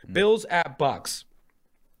dogfight. Bills at Bucks.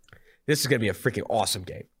 This is going to be a freaking awesome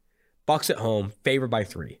game. Bucks at home, favored by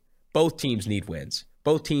 3. Both teams need wins.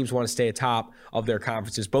 Both teams want to stay atop of their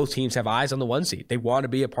conferences. Both teams have eyes on the 1 seed. They want to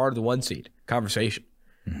be a part of the 1 seed conversation.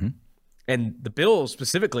 And And the Bills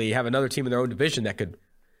specifically have another team in their own division that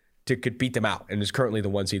could beat them out, and is currently the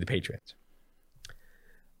 1 seed, the Patriots.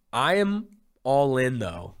 I am all in,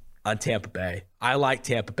 though, on Tampa Bay. I like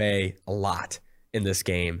Tampa Bay a lot in this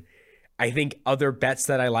game. I think other bets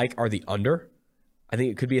that I like are the under. I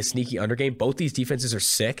think it could be a sneaky under game. Both these defenses are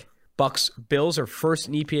sick. Bills are first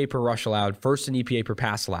in EPA per rush allowed, first in EPA per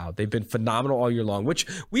pass allowed. They've been phenomenal all year long, which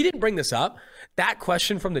we didn't bring this up. That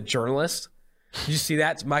question from the journalist, did you see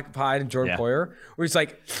that? It's Mike Hyde and Jordan Poyer, where he's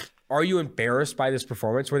like, are you embarrassed by this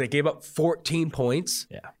performance where they gave up 14 points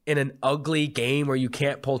in an ugly game where you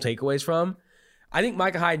can't pull takeaways from? I think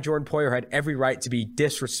Micah Hyde and Jordan Poyer had every right to be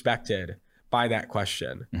disrespected by that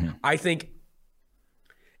question. Mm-hmm. I think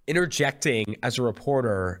interjecting as a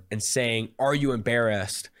reporter and saying, are you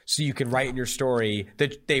embarrassed? So you can write in your story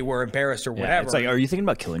that they were embarrassed or whatever. It's like, are you thinking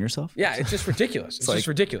about killing yourself? Yeah, it's just ridiculous. It's just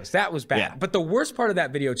ridiculous. That was bad. Yeah. But the worst part of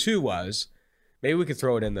that video too was, maybe we could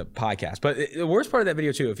throw it in the podcast, but the worst part of that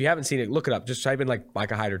video too, if you haven't seen it, look it up. Just type in like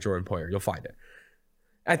Micah Hyde or Jordan Poyer. You'll find it.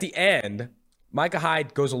 At the end, Micah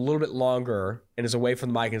Hyde goes a little bit longer and is away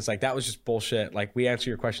from the mic, and it's like, that was just bullshit. Like, we answer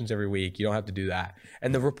your questions every week. You don't have to do that.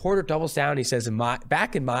 And the reporter doubles down. He says,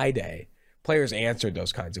 back in my day, players answered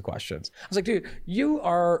those kinds of questions. I was like, dude, you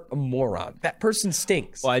are a moron. That person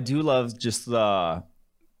stinks. Well, I do love just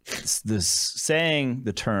this saying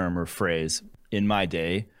the term or phrase, in my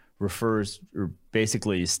day, refers or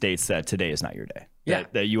basically states that today is not your day. Yeah.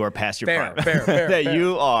 That you are past your prime. Fair, that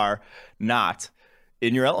you are not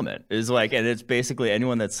in your element. Is like, and it's basically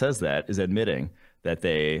anyone that says that is admitting that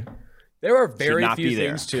there are very few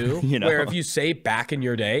things too, where if you say back in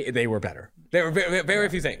your day, they were better. There were very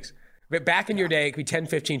few things. But back in your day, it could be 10,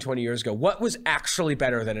 15, 20 years ago. What was actually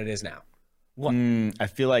better than it is now? What? I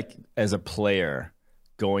feel like as a player,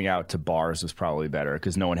 going out to bars was probably better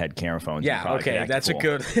because no one had camera phones. Yeah, okay, that's a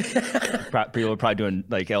good. People were probably doing,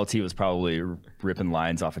 like, LT was probably ripping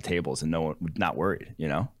lines off of tables and no one, not worried,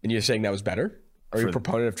 And you're saying that was better? Are you a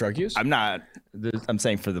proponent of drug use? I'm not. I'm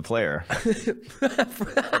saying for the player.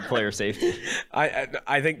 Player safety.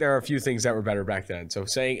 I think there are a few things that were better back then. So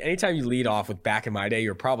saying anytime you lead off with back in my day,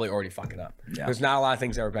 you're probably already fucking up. Yeah. There's not a lot of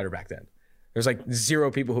things that were better back then. There's like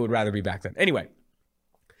 0 people who would rather be back then. Anyway,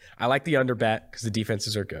 I like the under bet because the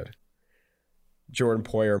defenses are good. Jordan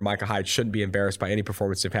Poyer, Micah Hyde shouldn't be embarrassed by any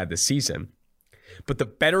performance they've had this season. But the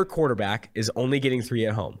better quarterback is only getting 3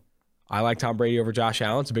 at home. I like Tom Brady over Josh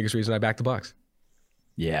Allen. It's the biggest reason I back the Bucs.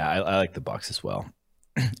 Yeah, I like the Bucs as well.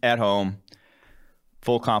 At home,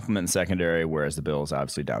 full complement in secondary, whereas the Bills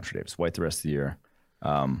obviously down Tre'Davious White the rest of the year.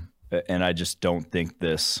 And I just don't think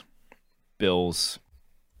this Bills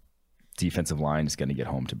defensive line is going to get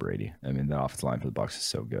home to Brady. I mean, the offensive line for the Bucs is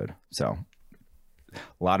so good. So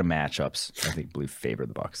a lot of matchups, I believe favor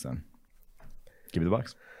the Bucs then. Give me the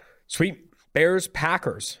Bucs. Sweet. Bears,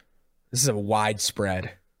 Packers. This is a wide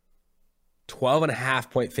spread.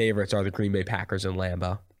 12.5-point favorites are the Green Bay Packers in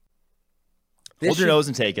Lambeau. Hold your nose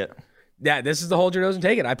and take it. Yeah, this is the hold your nose and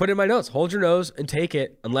take it. I put it in my notes. Hold your nose and take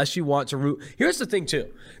it unless you want to root. Here's the thing,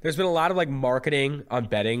 too. There's been a lot of like marketing on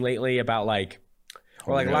betting lately about like,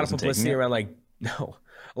 or like a lot of publicity around like, no,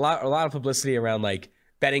 a lot of publicity around like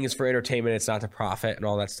betting is for entertainment. It's not to profit and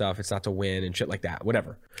all that stuff. It's not to win and shit like that.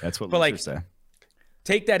 Whatever. That's what losers say.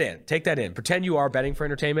 Take that in. Pretend you are betting for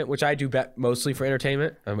entertainment, which I do bet mostly for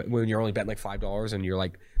entertainment. When you're only betting like $5 and you're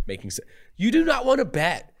like making, you do not want to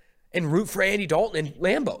bet and root for Andy Dalton and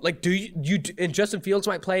Lambeau. Like, do you? And Justin Fields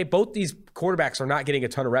might play. Both these quarterbacks are not getting a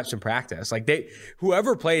ton of reps in practice. Like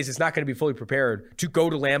whoever plays is not going to be fully prepared to go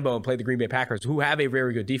to Lambeau and play the Green Bay Packers, who have a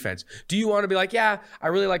very good defense. Do you want to be like, yeah, I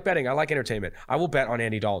really like betting. I like entertainment. I will bet on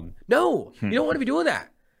Andy Dalton. No, you don't want to be doing that.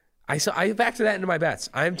 I factor that into my bets.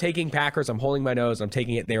 I'm taking Packers. I'm holding my nose. I'm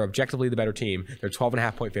taking it. They're objectively the better team. They're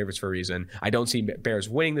 12.5-point favorites for a reason. I don't see Bears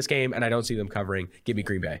winning this game, and I don't see them covering. Give me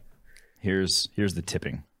Green Bay. Here's the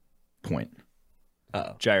tipping point.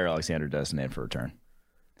 Jair Alexander doesn't in for a return.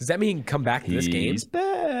 Does that mean he can come back in this game? He's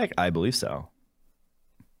back. I believe so.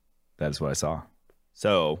 That is what I saw.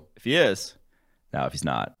 So if he is, now if he's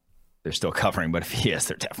not, they're still covering. But if he is,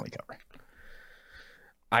 they're definitely covering.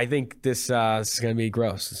 I think this is going to be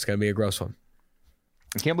gross. It's going to be a gross one.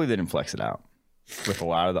 I can't believe they didn't flex it out with a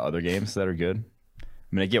lot of the other games that are good. I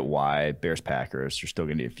mean, I get why Bears-Packers, you're still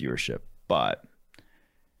going to need viewership, but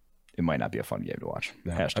it might not be a fun game to watch.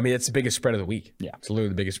 No. I mean, it's the biggest spread of the week. Yeah. It's literally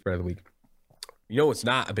the biggest spread of the week. You know what's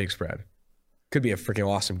not a big spread? Could be a freaking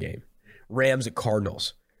awesome game. Rams at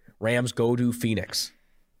Cardinals. Rams go to Phoenix.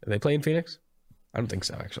 Are they playing Phoenix? I don't think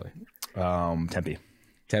so, actually.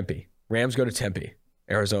 Tempe. Rams go to Tempe,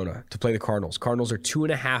 Arizona, to play the Cardinals. Cardinals are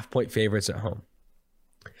 2.5-point favorites at home.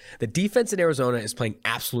 The defense in Arizona is playing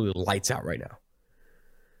absolutely lights out right now.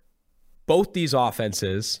 both ththese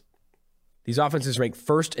offenses rank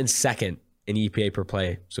first and second in EPA per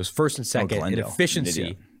play. So it's first and second in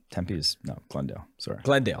efficiency. Glendale. Sorry.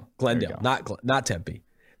 Glendale, not Tempe.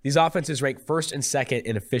 These offenses rank first and second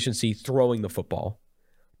in efficiency throwing the football.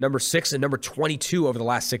 Number 6 and number 22 over the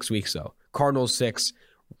last 6 weeks, though. Cardinals 6,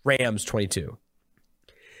 Rams 22.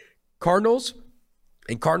 Cardinals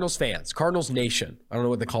and Cardinals fans, Cardinals Nation, I don't know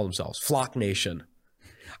what they call themselves, Flock Nation.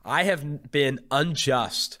 I have been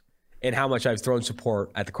unjust in how much I've thrown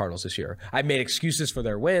support at the Cardinals this year. I've made excuses for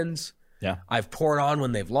their wins. Yeah. I've poured on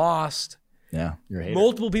when they've lost. Yeah, you're a hater.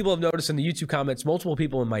 Multiple people have noticed in the YouTube comments, multiple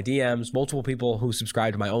people in my DMs, multiple people who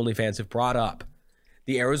subscribe to my OnlyFans have brought up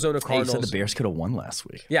the Arizona Cardinals. Hey, you said the Bears could have won last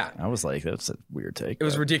week. Yeah. I was like, that's a weird take. It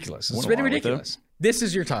was ridiculous. It's been ridiculous. This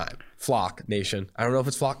is your time, Flock Nation. I don't know if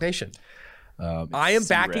it's Flock Nation. I am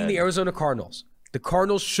backing the Arizona Cardinals. The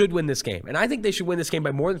Cardinals should win this game. And I think they should win this game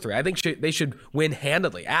by more than 3. I think they should win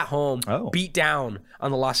handedly, at home, beat down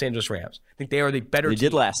on the Los Angeles Rams. I think they are the better team. They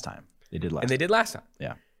did last time. And they did last time.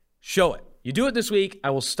 Yeah. Show it. You do it this week, I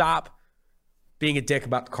will stop being a dick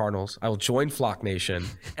about the Cardinals. I will join Flock Nation.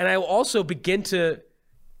 And I will also begin to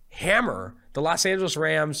hammer the Los Angeles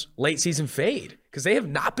Rams late season fade because they have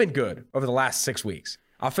not been good over the last 6 weeks,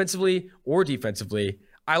 offensively or defensively.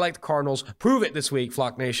 I like the Cardinals. Prove it this week,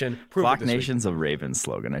 Flock Nation. Flock Nation's a Ravens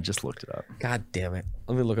slogan. I just looked it up. God damn it.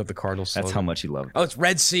 Let me look up the Cardinals slogan. That's how much you love it. Oh, it's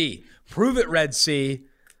Red Sea. Prove it, Red Sea.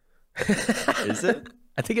 Is it?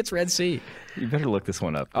 I think it's Red Sea. You better look this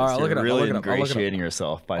one up. All right, you're really ingratiating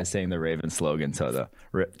yourself by saying the Ravens slogan to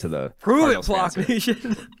the Prove Cardinals it, Flock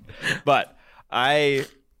Nation. But I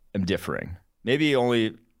am differing. Maybe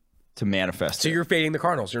only to manifest. So you're fading the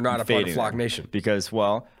Cardinals. You're not a part of Flock Nation. Because,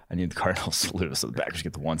 well, I need the Cardinals to lose so the Packers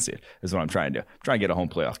get the 1 seed. Is what I'm trying to do. I'm trying to get a home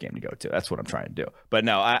playoff game to go to. That's what I'm trying to do. But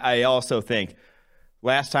no, I also think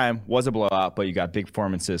last time was a blowout, but you got big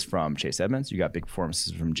performances from Chase Edmonds. You got big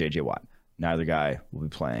performances from J.J. Watt. Neither guy will be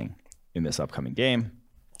playing in this upcoming game.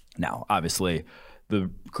 Now, obviously, the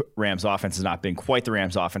Rams offense has not been quite the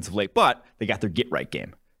Rams offense of late, but they got their get-right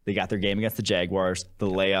game. They got their game against the Jaguars, the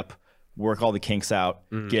layup, work all the kinks out,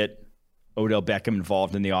 get Odell Beckham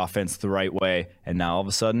involved in the offense the right way, and now all of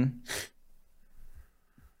a sudden,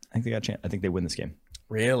 I think they got a chance. I think they win this game.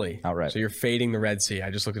 Really? Outright. So you're fading the Red Sea. I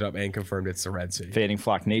just looked it up and confirmed it's the Red Sea. Fading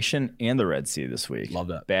Flock Nation and the Red Sea this week. Love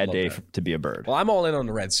that. Bad day to be a bird. Well, I'm all in on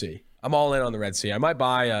the Red Sea. I'm all in on the Red Sea. I might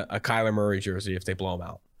buy a Kyler Murray jersey if they blow him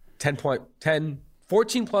out.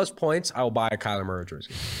 14 plus points, I will buy a Kyler Murray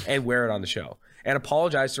jersey and wear it on the show. And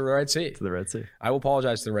apologize to the Red Sea. To the Red Sea. I will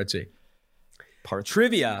apologize to the Red Sea.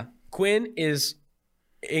 Trivia. Quinn is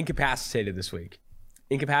incapacitated this week.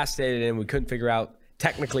 Incapacitated, and we couldn't figure out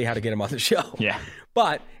technically how to get him on the show. Yeah.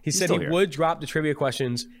 But he said he here. would drop the trivia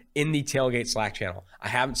questions in the Tailgate Slack channel. I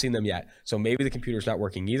haven't seen them yet, so maybe the computer's not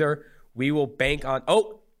working either. We will bank on...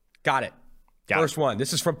 Oh, got it. First one.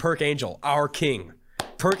 This is from Perk Angel, our king.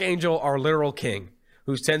 Perk Angel, our literal king,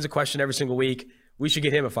 who sends a question every single week. We should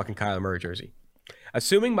get him a fucking Kyler Murray jersey.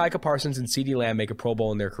 Assuming Micah Parsons and CeeDee Lamb make a Pro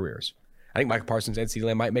Bowl in their careers. I think Micah Parsons and CeeDee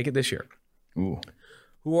Lamb might make it this year. Ooh.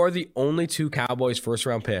 Who are the only 2 Cowboys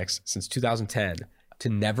first-round picks since 2010 to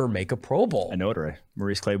never make a Pro Bowl? I know it already.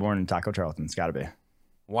 Maurice Claiborne and Taco Charlton. It's got to be.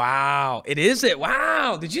 Wow. It is it.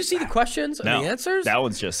 Wow. Did you see the questions and the answers? That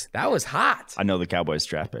one's just... That was hot. I know the Cowboys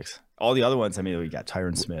draft picks. All the other ones, I mean, we got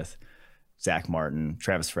Tyron Smith, Zach Martin,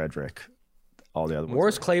 Travis Frederick, all the other ones.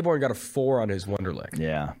 Maurice Claiborne got a 4 on his Wonderlic.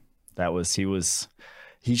 Yeah.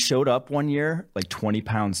 He showed up one year like 20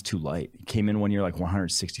 pounds too light. He came in one year like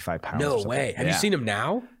 165 pounds. No way. Have you seen him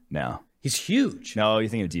now? No. He's huge. No, you're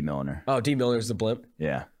thinking of D. Milliner. Oh, D. Milliner's the blimp?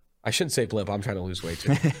 Yeah. I shouldn't say blimp. I'm trying to lose weight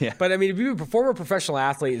too. Yeah. But I mean, if you're a former professional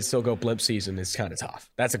athlete and still go blimp season, it's kind of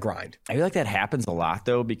tough. That's a grind. I feel like that happens a lot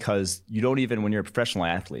though, because you don't even, when you're a professional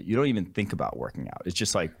athlete, you don't even think about working out. It's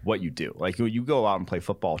just like what you do. Like you go out and play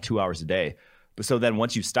football 2 hours a day. But so then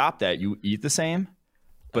once you stop that, you eat the same.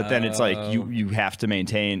 But then it's like you have to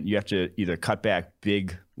maintain, you have to either cut back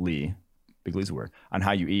big Lee's a word, on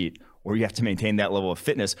how you eat, or you have to maintain that level of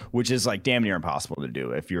fitness, which is like damn near impossible to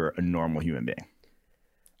do if you're a normal human being.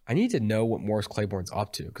 I need to know what Maurice Claiborne's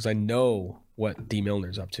up to because I know what D.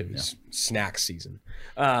 Milner's up to. It's snack season.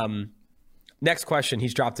 Next question.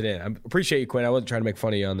 He's dropped it in. I appreciate you, Quinn. I wasn't trying to make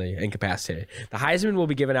fun of you on the incapacitated. The Heisman will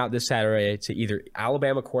be given out this Saturday to either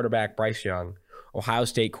Alabama quarterback Bryce Young, Ohio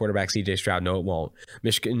State quarterback C.J. Stroud. No, it won't.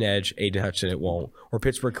 Michigan edge Aiden Hutchinson. It won't. Or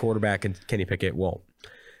Pittsburgh quarterback and Kenny Pickett. It won't.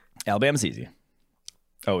 Alabama's easy.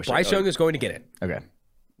 Oh, Bryce Young is going to get it. Okay.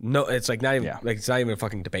 No, it's like not even like it's not even a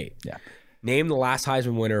fucking debate. Yeah. Name the last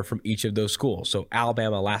Heisman winner from each of those schools. So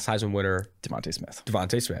Alabama, last Heisman winner. Devontae Smith.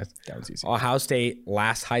 Devontae Smith. That was easy. Ohio State,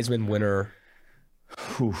 last Heisman winner.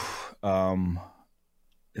 Whew.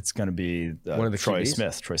 It's going to be One of the Troy QBs?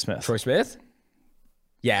 Smith. Troy Smith. Troy Smith?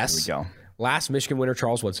 Yes. There we go. Last Michigan winner,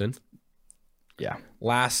 Charles Woodson. Yeah.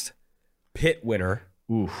 Last Pitt winner,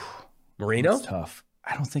 Ooh. Marino. That's tough.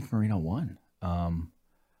 I don't think Marino won.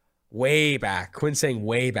 Way back. Quinn's saying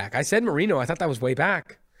way back. I said Marino. I thought that was way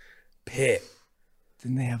back. Pitt.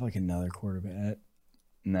 Didn't they have like another quarterback?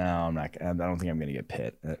 No, I'm not. I don't think I'm going to get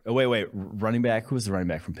Pitt. Wait. Running back. Who was the running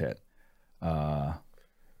back from Pitt?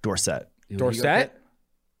 Dorset. Dorset?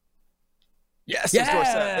 Yes, it's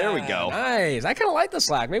Dorset. There we go. Nice. I kind of like the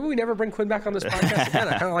slack. Maybe we never bring Quinn back on this podcast again.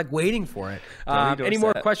 I kind of like waiting for it. Any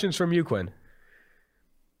more questions from you, Quinn?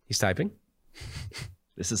 He's typing.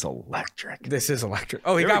 This is electric. This is electric.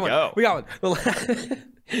 Oh, we got one. We got one.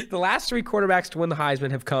 The last three quarterbacks to win the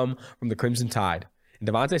Heisman have come from the Crimson Tide.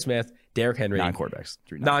 Devontae Smith, Derrick Henry. Non-quarterbacks.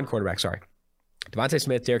 Non-quarterbacks, sorry. Devontae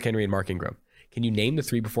Smith, Derrick Henry, and Mark Ingram. Can you name the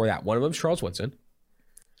three before that? One of them's Charles Woodson.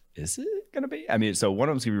 Is it going to be? I mean, so one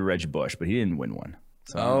of them's going to be Reggie Bush, but he didn't win one.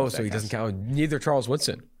 So so he doesn't count. Neither Charles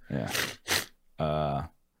Woodson. Yeah.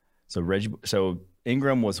 So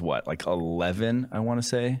Ingram was what, like 11, I want to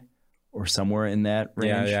say, or somewhere in that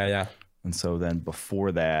range. Yeah. And so then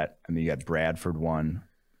before that, I mean, you got Bradford one,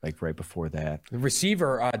 like right before that. The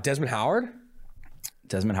receiver, Desmond Howard.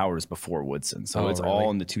 Desmond Howard is before Woodson. So it's really?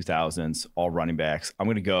 all in the 2000s, all running backs. I'm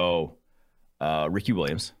going to go Ricky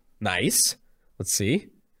Williams. Nice. Let's see.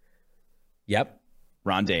 Yep.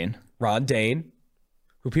 Ron Dane,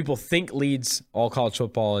 who people think leads all college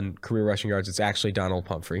football in career rushing yards. It's actually Donald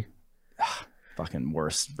Pumphrey. Fucking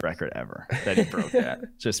worst record ever that he broke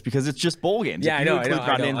that. Just because it's just bowl games. Yeah, I know.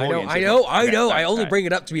 I only bring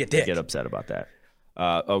it up to be a dick. Get upset about that.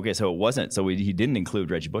 Okay, so it wasn't. So he didn't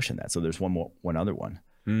include Reggie Bush in that. So there's one other one.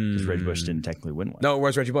 Because Reggie Bush didn't technically win one. No, it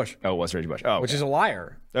was Reggie Bush. Oh, it was Reggie Bush. Oh, okay. Which is a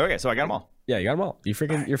liar. Okay, so I got them all. Yeah, you got them all. You're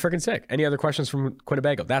freaking sick. Any other questions from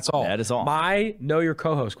Quinnebago? That's all. That is all. My know your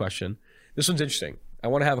co-host question. This one's interesting. I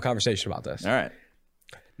want to have a conversation about this. All right.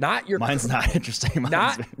 Mine's not interesting.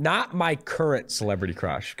 Not my current celebrity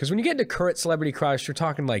crush. Because when you get into current celebrity crush, you're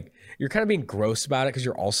talking like you're kind of being gross about it because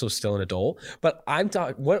you're also still an adult. But I'm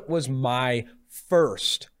talking. What was my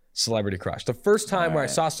first celebrity crush? The first time where I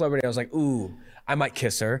saw a celebrity, I was like, ooh, I might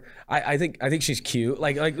kiss her. I think she's cute.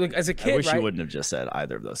 Like as a kid, I wish right? you wouldn't have just said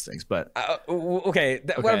either of those things, but okay.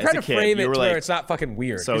 What I'm trying to frame it to where it's not fucking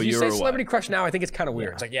weird. So you say celebrity crush now, I think it's kind of weird.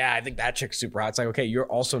 Yeah. It's like, yeah, I think that chick's super hot. It's like, okay, you're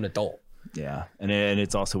also an adult. Yeah, and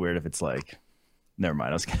it's also weird if it's like, never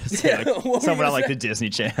mind. I was gonna say like someone on like the Disney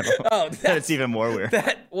Channel. Oh, that's even more weird.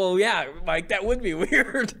 Yeah, Mike, that would be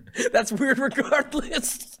weird. That's weird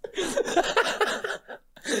regardless.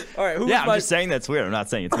 All right, I'm just saying that's weird. I'm not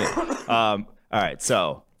saying it's me. All right,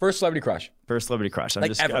 so first celebrity crush.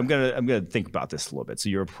 I'm gonna think about this a little bit. So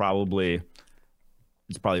it's probably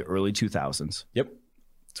early 2000s. Yep.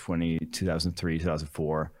 2003,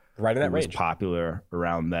 2004. Right in that range. Was popular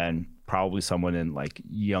around then. Probably someone in like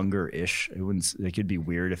younger-ish. It could be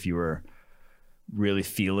weird if you were really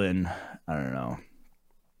feeling, I don't know,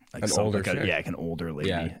 like an older chick. like an older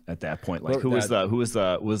lady at that point. Like who was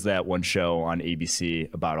that one show on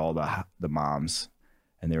ABC about all the moms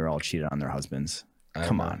and they were all cheated on their husbands?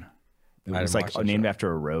 Come on. It was like named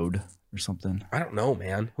after a road or something. I don't know,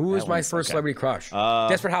 man. Who was my first celebrity crush?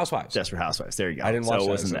 Desperate Housewives. There you go. I didn't watch that. So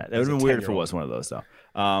it wasn't that. It would have been weird if it was one of those though.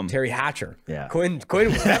 Terry Hatcher. Yeah. Quinn.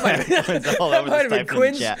 That might have been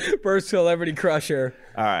Quinn's first celebrity crusher.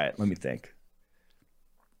 All right, let me think.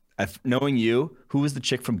 Knowing you, who was the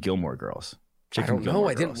chick from Gilmore Girls? I don't know.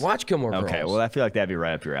 I didn't watch Gilmore Girls. Okay, well, I feel like that'd be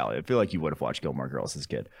right up your alley. I feel like you would have watched Gilmore Girls as a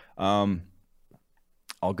kid.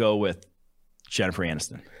 I'll go with Jennifer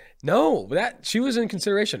Aniston. No, she was in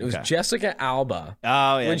consideration. It was Jessica Alba.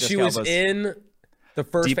 Oh, yeah. When she was in the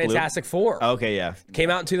first Deep Fantastic Four. Okay, yeah.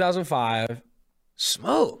 Came out in 2005.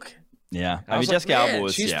 Smoke. Yeah. I mean, Jessica Alba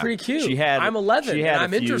was, she's pretty cute. I'm 11 and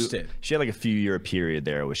I'm interested. She had like a few year period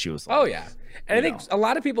there where she was like, oh, yeah. And I think a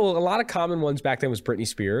lot of common ones back then was Britney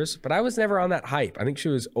Spears, but I was never on that hype. I think she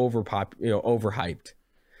was overhyped.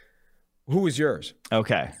 Who was yours?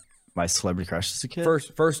 Okay. My celebrity crush as a kid? Your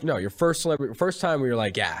first celebrity, first time where you're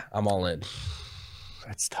like, yeah, I'm all in.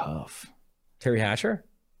 That's tough. Terry Hatcher?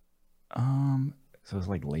 So it was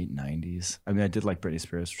like late 90s. I mean, I did like Britney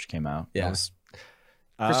Spears, which came out. Yeah.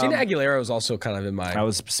 Christina Aguilera was also kind of in my... I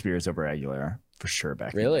was Spears over Aguilera, for sure,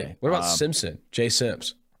 back then. Really? What about Simpson? Jay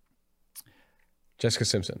Sims? Jessica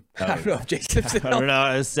Simpson. I don't know if Jay Simpson... I don't know.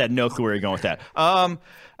 I just had no clue where you're going with that.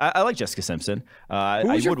 I like Jessica Simpson. Who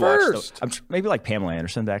was your first? Maybe like Pamela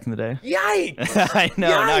Anderson back in the day. Yikes! I know,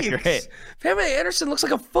 not great. Pamela Anderson looks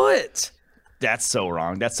like a foot. That's so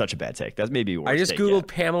wrong. That's such a bad take. That's maybe worse. I just take Googled yet.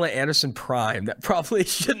 Pamela Anderson Prime. That probably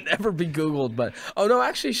should never be Googled, but no,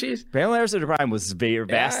 actually she's Pamela Anderson Prime was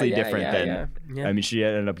vastly different than. yeah. I mean, she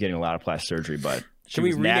ended up getting a lot of plastic surgery, but Can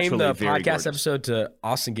we rename the podcast gorgeous. episode to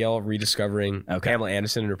Austin Gale rediscovering Pamela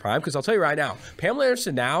Anderson in her prime? Because I'll tell you right now, Pamela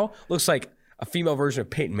Anderson now looks like a female version of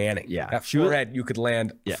Peyton Manning. Yeah. That forehead you could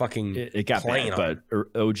land a fucking It got plane bad, on.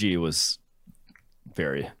 but OG was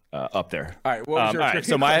very up there. All right, what was your all right,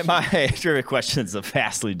 so my trivia questions are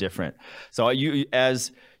vastly different. So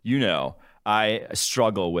as you know, I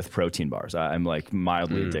struggle with protein bars. I'm like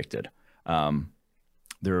mildly addicted.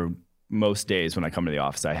 There are most days when I come to the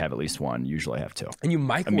office, I have at least one. Usually I have two. And you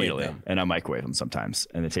microwave Immediately. them. And I microwave them sometimes.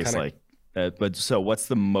 And it tastes Kinda- like, but so what's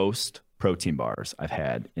the most protein bars I've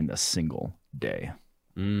had in a single day?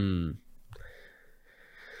 I'm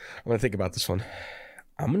going to think about this one.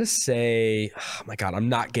 I'm going to say, oh my God, I'm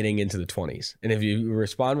not getting into the 20s. And if you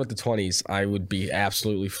respond with the 20s, I would be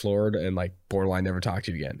absolutely floored and like borderline never talk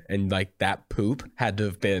to you again. And like that poop had to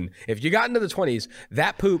have been, if you got into the 20s,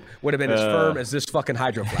 that poop would have been as firm as this fucking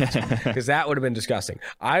Hydro Flask because that would have been disgusting.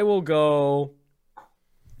 I will go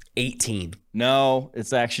 18. No,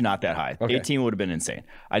 it's actually not that high. Okay. 18 would have been insane.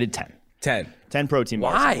 I did 10. 10 protein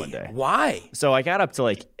bars in one day. Why? So I got up to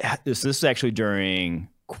like this is actually during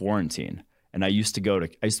quarantine. And I used to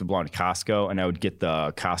belong to Costco, and I would get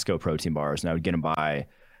the Costco protein bars, and I would get them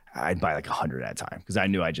I'd buy like 100 at a time because I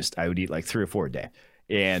knew I would eat like 3 or 4 a day.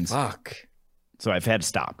 And Fuck. so I've had to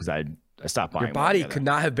stop because I stopped buying Your body them altogether. could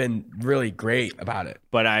not have been really great about it.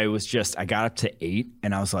 But I got up to 8,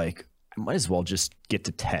 and I was like, I might as well just get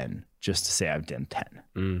to 10 just to say I've done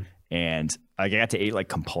 10. And I got to 8 like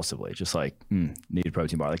compulsively, just like need a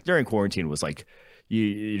protein bar. Like during quarantine was like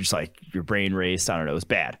you just like your brain raced. I don't know, it was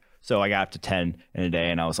bad. So I got up to 10 in a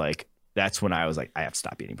day, and I was like, that's when I was like, I have to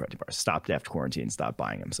stop eating protein bars. Stopped after quarantine, stopped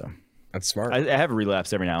buying them. So That's smart. I have a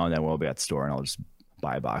relapse every now and then. We'll be at the store, and I'll just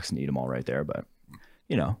buy a box and eat them all right there. But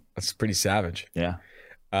That's pretty savage. yeah,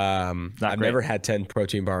 I've great. never had 10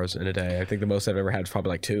 protein bars in a day. I think the most I've ever had is probably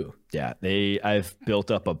like 2. yeah. I've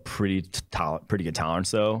built up a pretty good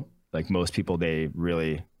tolerance though. Like most people, they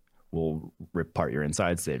really will rip apart your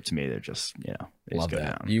insides. To me, they're just they Love just go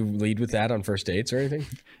that. down. You lead with that on first dates or anything?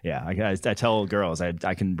 Yeah, I tell girls I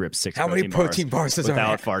can rip 6 How many protein bars does without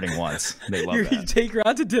our- farting once. They love You that. take her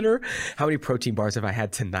out to dinner. How many protein bars have I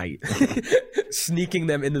had tonight? Sneaking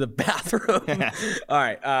them into the bathroom. All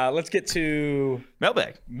right, let's get to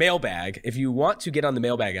mailbag. If you want to get on the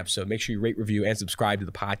mailbag episode, make sure you rate, review, and subscribe to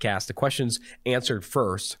the podcast. The questions answered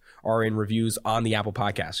first are in reviews on the Apple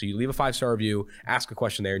Podcast. So you leave a 5-star review, ask a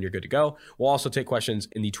question there, and you're good to go. We'll also take questions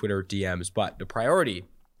in the Twitter DMs, but the priority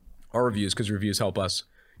are reviews because reviews help us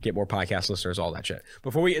get more podcast listeners, all that shit.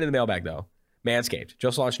 Before we get into the mailbag, though, Manscaped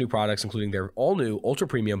just launched new products, including their all-new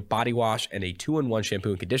ultra-premium body wash and a 2-in-1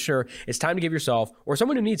 shampoo and conditioner. It's time to give yourself, or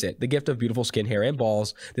someone who needs it, the gift of beautiful skin, hair, and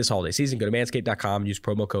balls this holiday season. Go to manscaped.com and use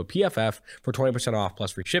promo code PFF for 20% off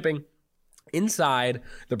plus free shipping. Inside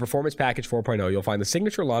the Performance Package 4.0, you'll find the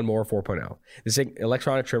Signature Lawnmower 4.0. This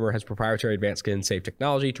electronic trimmer has proprietary advanced skin-safe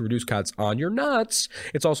technology to reduce cuts on your nuts.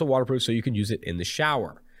 It's also waterproof, so you can use it in the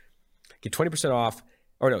shower. Get 20% off.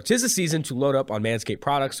 Or no, 'tis the season to load up on Manscaped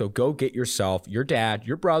products, so go get yourself, your dad,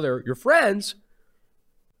 your brother, your friends,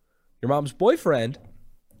 your mom's boyfriend,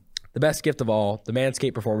 the best gift of all, the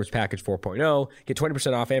Manscaped Performance Package 4.0. Get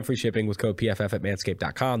 20% off and free shipping with code PFF at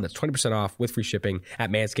manscaped.com. That's 20% off with free shipping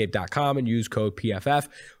at manscaped.com and use code PFF.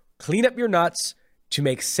 Clean up your nuts to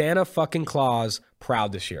make Santa fucking Claus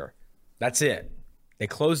proud this year. That's it. They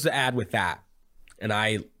closed the ad with that, and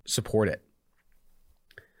I support it.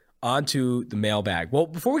 On to the mailbag. Well,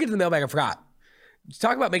 before we get to the mailbag, I forgot. Let's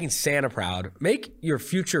talk about making Santa proud. Make your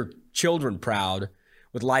future children proud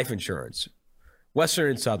with life insurance.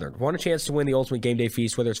 Western and Southern. Want a chance to win the ultimate game day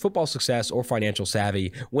feast, whether it's football success or financial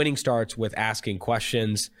savvy? Winning starts with asking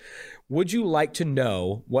questions. Would you like to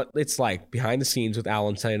know what it's like behind the scenes with Al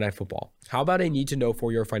on Sunday Night Football? How about a need to know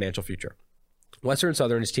for your financial future? Western and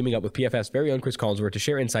Southern is teaming up with PFF's very own Chris Collinsworth to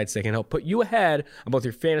share insights that can help put you ahead on both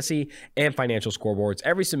your fantasy and financial scoreboards.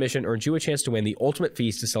 Every submission earns you a chance to win the ultimate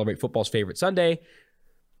feast to celebrate football's favorite Sunday.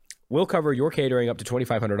 We'll cover your catering up to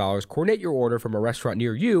 $2,500, coordinate your order from a restaurant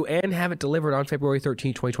near you, and have it delivered on February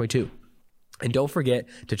 13, 2022. And don't forget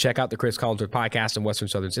to check out the Chris Collinsworth podcast and Western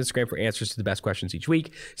Southern's Instagram for answers to the best questions each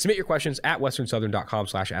week. Submit your questions at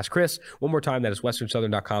westernsouthern.com/askchris. One more time, that is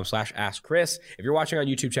westernsouthern.com/askchris. If you're watching on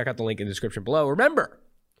YouTube, check out the link in the description below. Remember,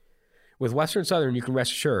 with Western Southern, you can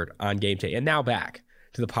rest assured on game day. And now back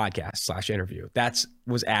to the podcast/interview. That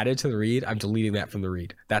was added to the read. I'm deleting that from the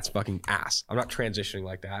read. That's fucking ass. I'm not transitioning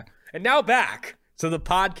like that. And now back to the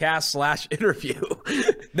podcast / interview.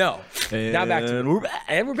 No, now back to we're back.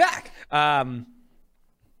 And we're back. I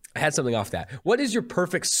had something off that. What is your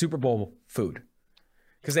perfect Super Bowl food?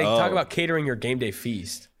 Because they talk about catering your game day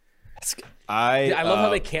feast. I love how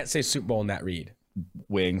they can't say Super Bowl in that read.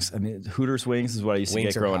 Wings. I mean, Hooters wings is what I used to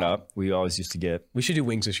get growing up. We always used to get. We should do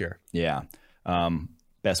wings this year. Yeah.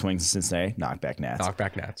 Best wings in Cincinnati, Knockback Nats.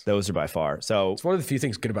 Knockback Nats. Those are by far. So it's one of the few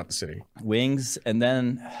things good about the city. Wings, and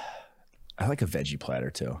then I like a veggie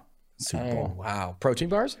platter too. Super Bowl. Wow. Protein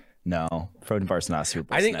bars? No, protein bars not Super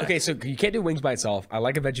Bowl. I think snack. okay, so you can't do wings by itself. I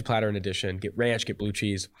like a veggie platter in addition. Get ranch, get blue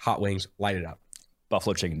cheese, hot wings, light it up.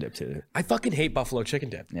 Buffalo chicken dip too. I fucking hate buffalo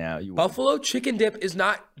chicken dip. Yeah, buffalo chicken dip is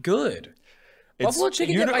not good. Buffalo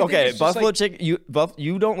chicken dip. Okay, buffalo chicken.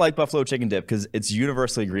 You don't like buffalo chicken dip because it's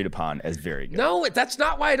universally agreed upon as very good. No, that's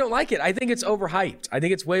not why I don't like it. I think it's overhyped. I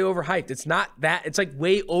think it's way overhyped. It's not that. It's like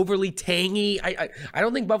way overly tangy. I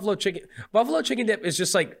don't think buffalo chicken dip is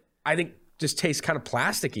just like, I think just tastes kind of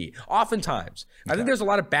plasticky. Oftentimes, I think there's a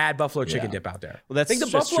lot of bad buffalo chicken dip out there. Well, that's I think the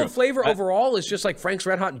just buffalo true. flavor overall is just like Frank's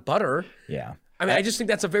Red Hot and butter. Yeah. I mean, I just think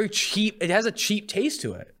that's a very cheap. It has a cheap taste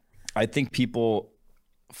to it. I think people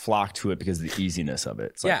flock to it because of the easiness of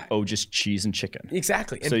it. It's like, just cheese and chicken.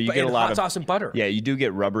 Exactly. So you get a lot hot of sauce and butter. Yeah, you do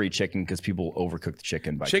get rubbery chicken because people overcook the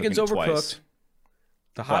chicken by Chicken's cooking it overcooked. twice.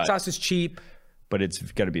 The hot sauce is cheap. But it's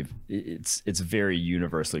got to be. It's very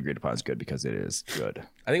universally agreed upon as good because it is good.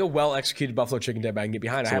 I think a well executed buffalo chicken dip I can get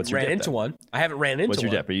behind. So I haven't ran into one. What's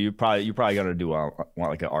your dip? You probably gonna do want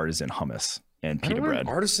like an artisan hummus and pita bread.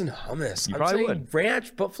 Artisan hummus. You I'm probably saying would.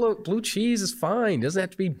 ranch, buffalo, blue cheese is fine. It doesn't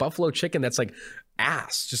have to be buffalo chicken. That's like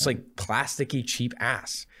ass, just like plasticky cheap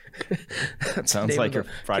ass. Sounds like your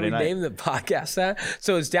Friday night. Can we name the podcast that?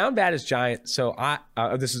 So it's down bad as giant. So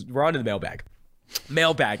we're on to the mailbag.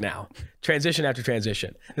 Mailbag now. Transition after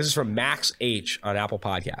transition. This is from Max H on Apple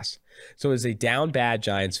Podcasts. So as a down bad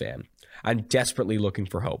Giants fan, I'm desperately looking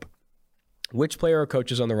for hope. Which player or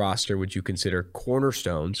coaches on the roster would you consider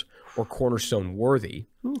cornerstones or cornerstone worthy?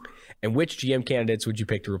 And which GM candidates would you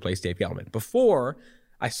pick to replace Dave Gettleman? Before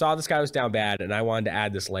I saw this guy was down bad and I wanted to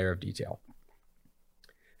add this layer of detail.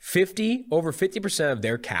 Over 50% of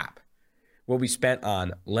their cap will be spent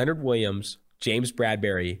on Leonard Williams, James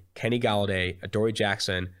Bradbury, Kenny Galladay, Adoree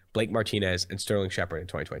Jackson, Blake Martinez, and Sterling Shepard in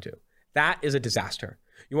 2022. That is a disaster.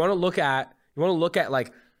 You want to look at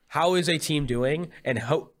like how is a team doing and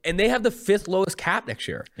they have the 5th lowest cap next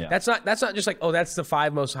year. Yeah. That's not just like, oh, that's the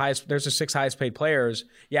 5 most highest. There's the 6 highest paid players.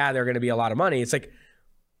 Yeah, they're going to be a lot of money. It's like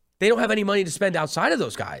they don't have any money to spend outside of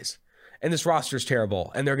those guys. And this roster is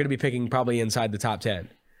terrible. And they're going to be picking probably inside the top 10.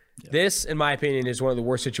 Yeah. This, in my opinion, is one of the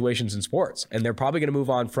worst situations in sports. And they're probably going to move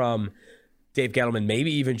on from Dave Gettleman,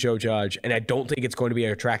 maybe even Joe Judge, and I don't think it's going to be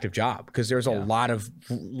an attractive job because there's a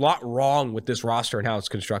lot wrong with this roster and how it's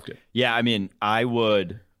constructed. Yeah, I mean, I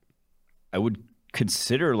would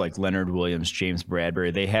consider like Leonard Williams, James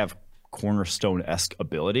Bradbury. They have cornerstone-esque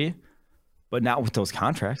ability, but not with those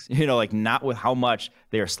contracts. Like not with how much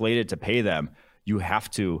they are slated to pay them. You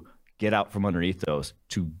have to get out from underneath those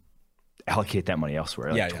to allocate that money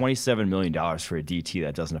elsewhere. Like $27 million for a DT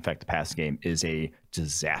that doesn't affect the passing game is a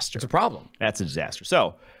disaster. It's a problem. That's a disaster.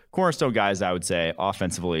 So cornerstone guys, I would say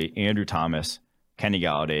offensively, Andrew Thomas, Kenny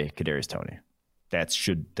Galladay, Kadarius Toney.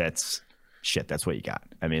 That's what you got.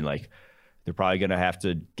 I mean, like they're probably going to have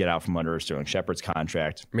to get out from under Sterling Shepard's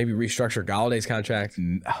contract. Maybe restructure Galladay's contract.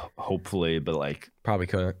 Hopefully, but like probably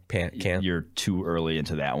can't. You're too early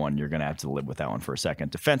into that one. You're going to have to live with that one for a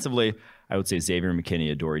second. Defensively, I would say Xavier McKinney,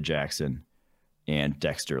 Adoree Jackson, and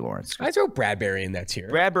Dexter Lawrence. I throw Bradbury in that tier.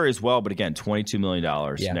 Bradbury as well, but again, $22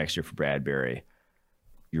 million next year for Bradbury.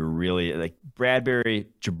 You're really like Bradbury,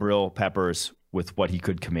 Jabril Peppers with what he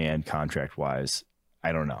could command contract-wise.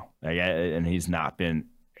 I don't know. And he's not been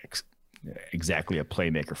exactly a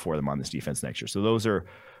playmaker for them on this defense next year. So those are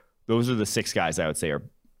the 6 guys I would say are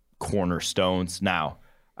cornerstones. Now,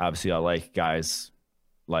 obviously, I like guys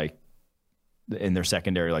like in their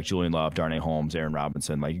secondary, like Julian Love, Darnay Holmes, Aaron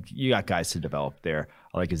Robinson. Like you got guys to develop there.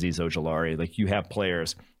 I like Azeez Ojulari. Like you have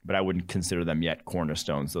players, but I wouldn't consider them yet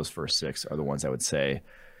cornerstones. Those first 6 are the ones I would say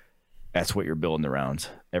that's what you're building around.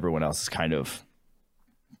 Everyone else is kind of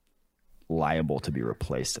liable to be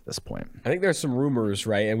replaced at this point. I think there's some rumors,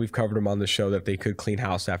 right? And we've covered them on the show that they could clean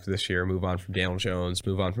house after this year, move on from Daniel Jones,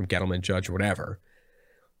 move on from Gettleman, Judge, whatever.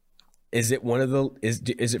 Is it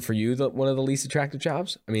is it for you one of the least attractive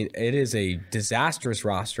jobs? I mean, it is a disastrous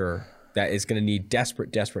roster that is going to need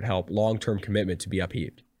desperate help, long-term commitment to be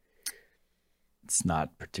upheaved. It's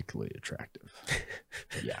not particularly attractive.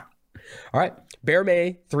 Yeah. All right. Bear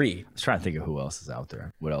May 3. I was trying to think of who else is out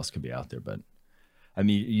there. What else could be out there? But I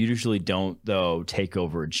mean, you usually don't, though, take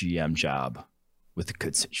over a GM job with a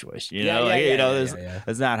good situation.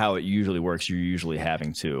 That's not how it usually works. You're usually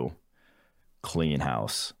having to clean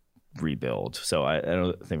house, rebuild. So I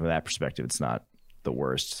don't think from that perspective, it's not the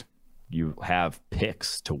worst. You have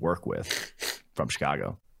picks to work with from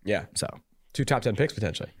Chicago. Yeah. So 2 top 10 picks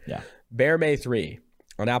potentially. Yeah. Bear May 3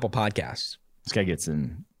 on Apple Podcasts. This guy gets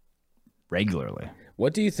in regularly.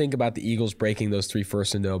 What do you think about the Eagles breaking those 3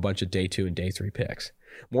 firsts into a bunch of day 2 and day 3 picks?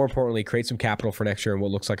 More importantly, create some capital for next year in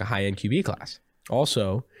what looks like a high-end QB class.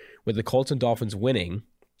 Also, with the Colts and Dolphins winning,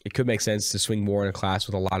 it could make sense to swing more in a class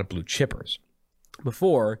with a lot of blue chippers.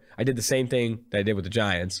 Before, I did the same thing that I did with the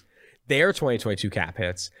Giants. Their 2022 cap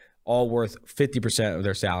hits, all worth 50% of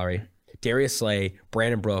their salary. Darius Slay,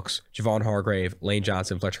 Brandon Brooks, Javon Hargrave, Lane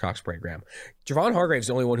Johnson, Fletcher Cox, Brandon Graham. Javon Hargrave is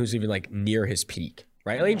the only one who's even like near his peak,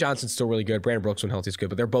 right? Lane Johnson's still really good. Brandon Brooks, when healthy, is good,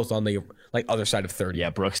 but they're both on the like other side of 30.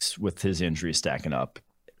 Yeah, Brooks with his injury stacking up,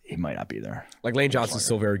 he might not be there. Like Lane Johnson's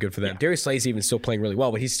still very good for them. Yeah. Darius Slay's even still playing really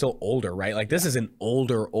well, but he's still older, right? Like this is an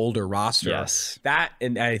older roster. Yes. That,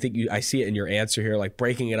 and I think I see it in your answer here, like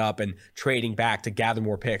breaking it up and trading back to gather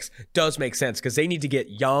more picks does make sense because they need to get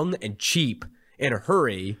young and cheap in a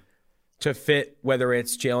hurry to fit whether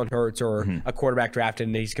it's Jalen Hurts or a quarterback drafted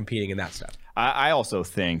and he's competing in that stuff. I also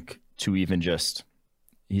think to even just,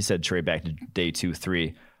 he said trade back to day 2,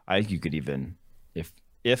 3. I think you could even,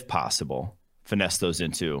 if possible, finesse those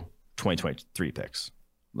into 2023 picks.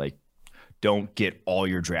 Like, don't get all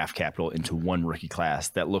your draft capital into one rookie class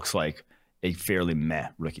that looks like a fairly meh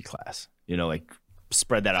rookie class. Like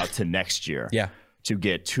spread that out to next year. Yeah. To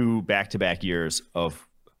get 2 back-to-back years of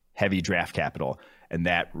heavy draft capital, and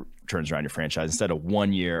that turns around your franchise instead of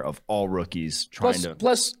 1 year of all rookies trying to.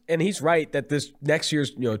 Plus, and he's right that this next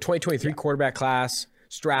year's 2023 quarterback class,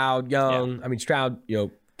 Stroud, Young. Yeah. I mean, Stroud,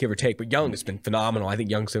 give or take, but Young has been phenomenal. I think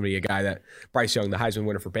Young's going to be a guy that Bryce Young, the Heisman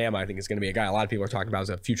winner for Bama, I think is going to be a guy a lot of people are talking about as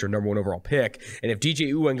a future number 1 overall pick. And if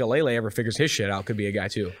DJ Uiagalelei ever figures his shit out, could be a guy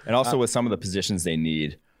too. And also with some of the positions they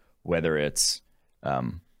need, whether it's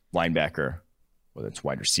linebacker, whether it's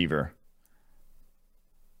wide receiver,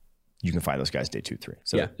 you can find those guys day 2, 3.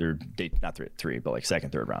 So they're not 3, but like second,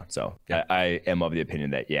 third round. So I am of the opinion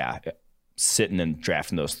that, sitting and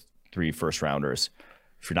drafting those 3 first rounders,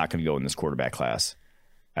 if you're not going to go in this quarterback class,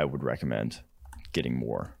 I would recommend getting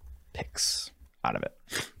more picks out of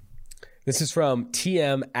it. This is from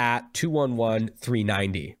TM at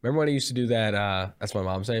 211390. Remember when I used to do that? That's my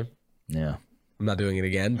mom's name. Yeah. I'm not doing it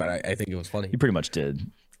again, but I think it was funny. You pretty much did.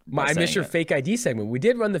 I missed your fake ID segment. We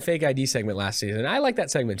did run the fake ID segment last season. I like that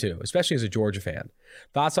segment too, especially as a Georgia fan.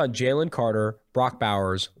 Thoughts on Jalen Carter, Brock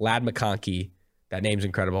Bowers, Ladd McConkey. That name's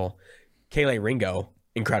incredible. Kelee Ringo,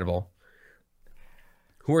 incredible.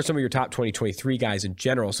 Who are some of your top 2023 guys in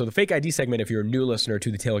general? So the fake ID segment, if you're a new listener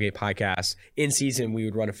to the Tailgate podcast, in season we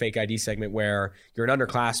would run a fake ID segment where you're an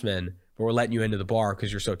underclassman, but we're letting you into the bar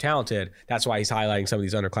because you're so talented. That's why he's highlighting some of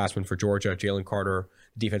these underclassmen for Georgia. Jalen Carter,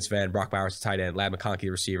 defensive end, Brock Bowers, the tight end, Ladd McConkey,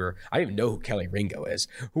 the receiver. I don't even know who Kelee Ringo is.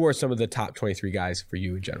 Who are some of the top 23 guys for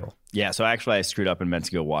you in general? Yeah, so actually I screwed up and meant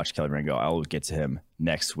to go watch Kelee Ringo. I'll get to him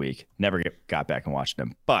next week. Never got back and watched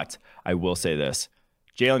him. But I will say this.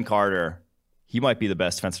 Jalen Carter, he might be the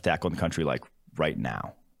best defensive tackle in the country like right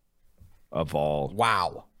now of all.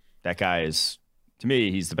 Wow. That guy is, to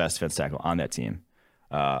me, he's the best defensive tackle on that team.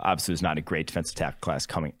 Obviously, there's not a great defensive tackle class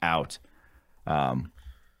coming out in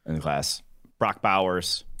the class. Brock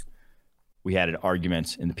Bowers, we had an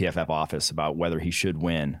argument in the PFF office about whether he should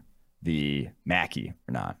win the Mackey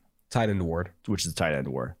or not. Tight end award. Which is the tight end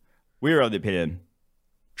award. We were of the opinion,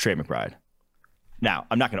 Trey McBride. Now,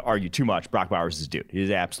 I'm not going to argue too much. Brock Bowers is a dude. He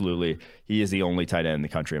is the only tight end in the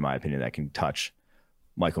country, in my opinion, that can touch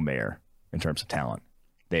Michael Mayer in terms of talent.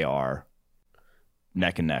 They are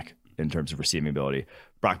neck and neck in terms of receiving ability.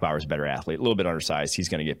 Brock Bowers is a better athlete, a little bit undersized. He's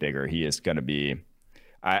going to get bigger. He is going to be,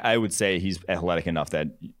 I would say he's athletic enough that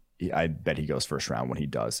I bet he goes first round when he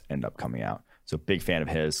does end up coming out. So big fan of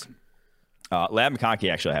his. Ladd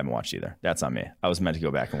McConkey, actually, I haven't watched either. That's on me. I was meant to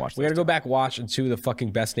go back and watch. We got to go back and watch 2 of the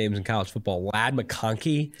fucking best names in college football. Ladd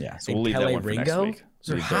McConkey. Yeah, so we'll leave that one for next week.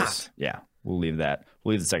 Those are hot. Yeah, we'll leave that.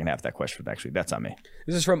 We'll leave the second half of that question for next week. That's on me.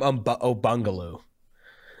 This is from Obungaloo.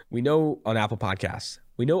 We know on Apple Podcasts,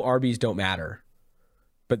 we know RBs don't matter,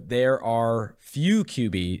 but there are few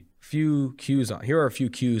Qs on. Here are a few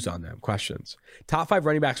Qs on them. Questions. Top 5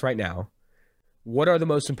 running backs right now. What are the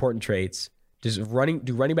most important traits? Do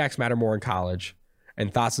running backs matter more in college?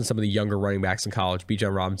 And thoughts on some of the younger running backs in college,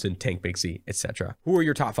 Bijan Robinson, Tank Bigsby, etc. Who are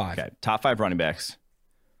your top 5? Okay, top 5 running backs.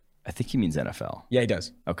 I think he means NFL. Yeah, he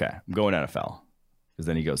does. Okay, I'm going NFL because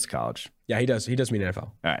then he goes to college. Yeah, he does. He does mean NFL.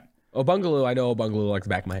 All right. Obungaloo, I know Obungaloo like the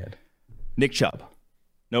back of my hand. Nick Chubb.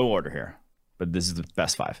 No order here. but this is the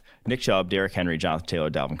best 5. Nick Chubb, Derrick Henry, Jonathan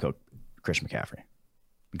Taylor, Dalvin Cook, Christian McCaffrey.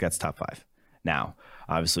 That's top 5. Now,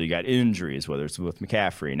 obviously, you got injuries, whether it's with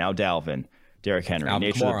McCaffrey, now Dalvin, Derrick Henry,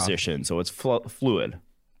 nature of the position, so it's fluid.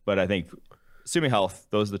 But I think, assuming health,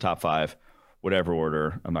 those are the top 5. Whatever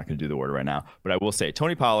order, I'm not going to do the order right now, but I will say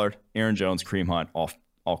Tony Pollard, Aaron Jones, Kareem Hunt,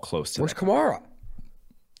 all close to. Where's Kamara?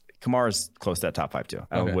 Kamara's close to that top 5 too.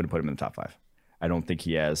 I wouldn't put him in the top 5. I don't think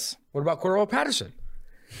he has. What about Cordell Patterson?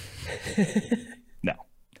 No,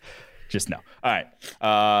 just no. All right.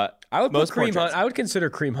 I would put Kareem Hunt. I would consider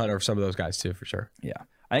Kareem Hunt over some of those guys too, for sure. Yeah,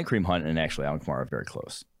 I think Kareem Hunt and actually Alvin Kamara are very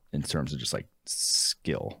close in terms of just like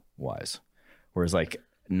skill wise, whereas like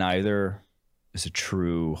neither is a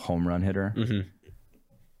true home run hitter. Mm-hmm.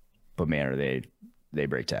 But man, are they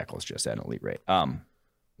break tackles just at an elite rate.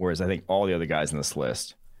 Whereas I think all the other guys in this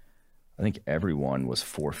list, I think everyone was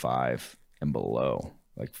 4.5 and below,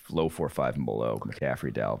 like low 4.5 and below.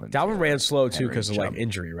 McCaffrey, Dalvin ran slow too because of like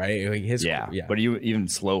injury, right? Yeah, but even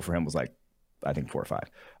slow for him was like, I think 4.5.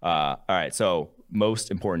 All right, so most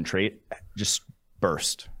important trait, just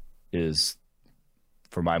burst is,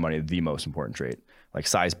 for my money, the most important trait. Like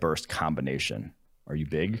size, burst, combination. Are you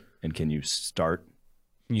big and can you start?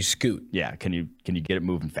 Can you scoot? Yeah, can you get it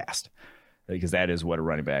moving fast? Because that is what a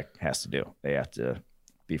running back has to do. They have to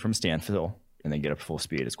be from standstill and then get up to full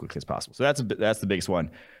speed as quickly as possible. So that's the biggest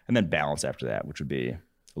one. And then balance after that, which would be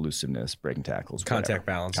elusiveness, breaking tackles, contact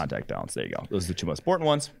balance. Contact balance. There you go. Those are the 2 most important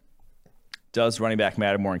ones. Does running back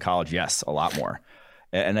matter more in college? Yes, a lot more.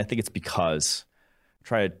 And I think it's because I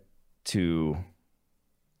tried to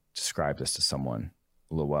describe this to someone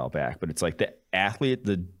a little while back, but it's like the athlete,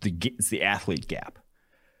 it's the athlete gap.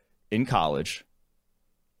 In college,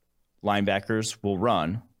 linebackers will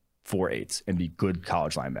run 4.8s and be good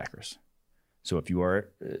college linebackers. So if you are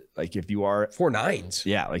 4.9s,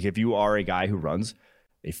 yeah, like if you are a guy who runs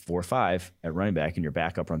a 4.5 at running back and your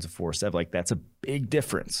backup runs a 4.7, like that's a big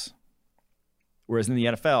difference. Whereas in the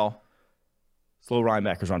NFL, slow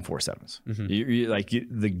linebackers run 4.7s.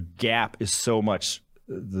 Mm-hmm. The gap is so much,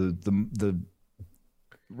 the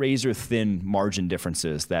razor thin margin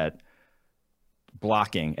differences that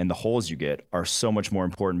blocking and the holes you get are so much more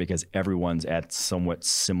important because everyone's at somewhat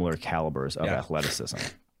similar calibers of athleticism.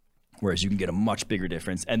 Whereas you can get a much bigger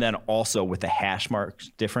difference. And then also with the hash mark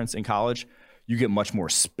difference in college, you get much more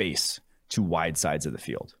space to wide sides of the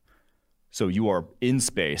field. So you are in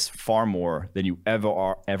space far more than you ever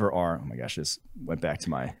are. Oh my gosh, this went back to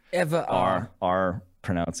my R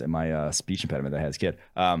pronounce and my speech impediment that I had as a kid.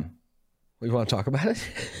 You want to talk about it?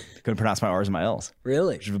 Couldn't pronounce my R's and my L's.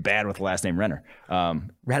 Really? Which was bad with the last name Renner.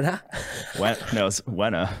 Renna? No, it's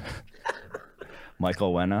Wenna.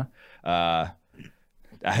 Michael Wenna.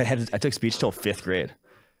 I took speech till 5th grade.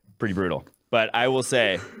 Pretty brutal. But I will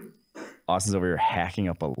say, Austin's over here hacking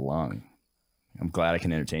up a lung. I'm glad I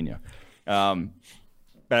can entertain you. But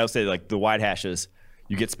I will say, like the wide hashes,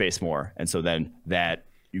 you get space more, and so then that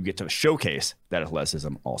you get to showcase that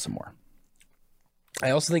athleticism also more.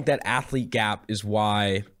 I also think that athlete gap is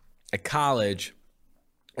why at college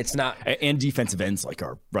it's not, and defensive ends like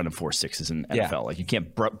are running 4.6s in NFL. Like you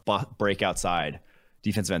can't break outside.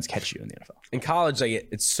 Defensive ends catch you in the NFL. In college, like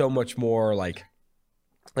it's so much more like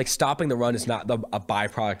stopping the run is not a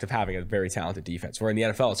byproduct of having a very talented defense. Where in the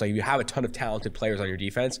NFL, it's like you have a ton of talented players on your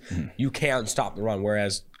defense, you can't stop the run.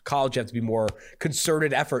 Whereas college, you have to be more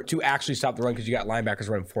concerted effort to actually stop the run because you got linebackers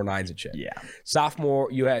running 4.9s and shit. Yeah.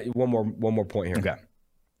 Sophomore, you had one more point here. Okay.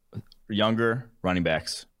 Younger running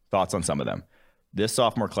backs, thoughts on some of them. This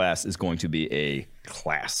sophomore class is going to be a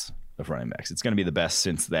class of running backs. It's going to be the best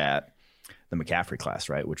since the McCaffrey class,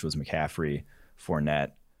 right? Which was McCaffrey,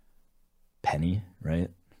 Fournette, Penny, right?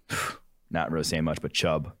 Not really saying much, but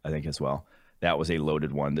Chubb, I think, as well. That was a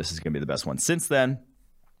loaded one. This is going to be the best one. Since then,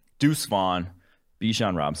 Deuce Vaughn,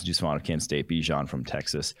 Bijan Robinson, Deuce Vaughn of Kansas State, Bijan from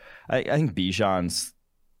Texas. I think Bijan's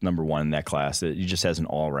number one in that class. He just has an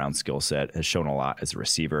all-around skill set, has shown a lot as a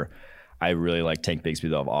receiver. I really like Tank Bigsby,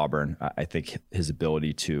 though, of Auburn. I think his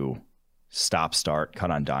ability to stop, start,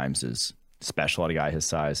 cut on dimes is special at a guy his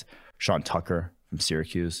size. Sean Tucker from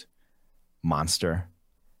Syracuse, monster.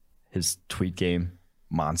 His tweet game,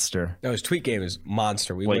 monster. No, his tweet game is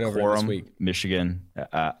monster. We went over it this week. Michigan.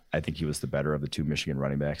 I think he was the better of the 2 Michigan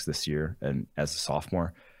running backs this year and as a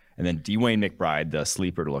sophomore. And then Dwayne McBride, the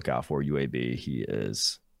sleeper to look out for, UAB. He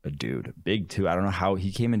is a dude. Big, too. I don't know how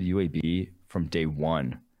he came into UAB from day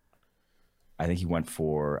one. I think he went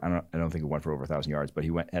for, I don't think he went for over 1,000 yards, but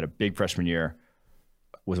he had a big freshman year,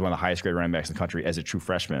 was one of the highest grade running backs in the country as a true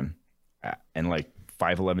freshman, and like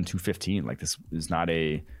 5'11", 215. Like this was not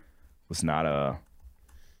a, I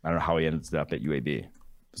don't know how he ended up at UAB. It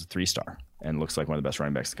was a 3-star and looks like one of the best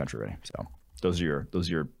running backs in the country already. So that's your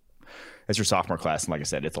sophomore class. And like I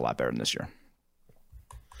said, it's a lot better than this year.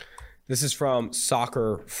 This is from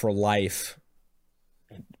Soccer for Life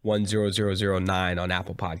 10009 on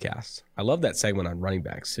Apple Podcasts. I love that segment on running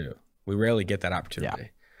backs too. We rarely get that opportunity. Yeah.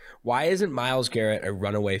 Why isn't Myles Garrett a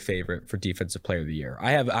runaway favorite for Defensive Player of the Year?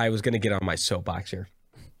 I was going to get on my soapbox here.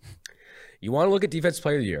 You want to look at Defensive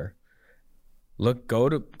Player of the Year? Go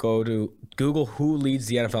to Google who leads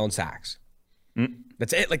the NFL in sacks.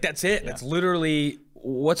 That's it. That's it. Yeah. That's literally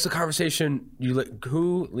what's the conversation.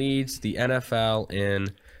 Who leads the NFL in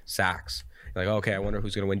sacks? You're like, okay, I wonder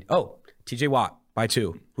who's going to win. Oh, TJ Watt by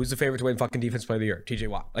 2. Who's the favorite to win fucking Defensive Player of the Year? TJ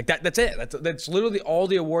Watt. Like that's it. That's literally all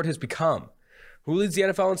the award has become. Who leads the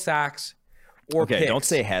NFL in sacks or picks? Don't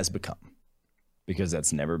say has become, because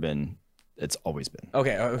that's never been. It's always been.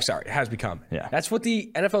 Okay, sorry. It has become. Yeah. That's what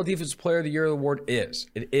the NFL Defensive Player of the Year award is.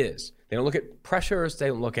 It is. They don't look at pressures. They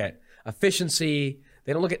don't look at efficiency.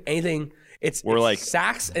 They don't look at anything. It's like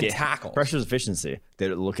sacks and tackles. Pressure's efficiency. They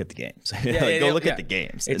don't look at the games. Go look at the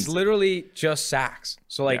games. It's literally just sacks.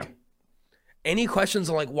 So any questions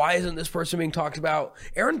on why isn't this person being talked about?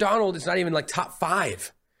 Aaron Donald is not even top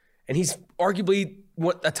 5. And he's arguably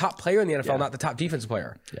a top player in the NFL, not the top defensive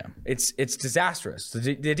player. Yeah, it's disastrous.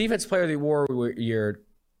 The defensive player of the year,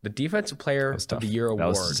 the defensive player of the year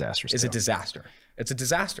award is a disaster. It's a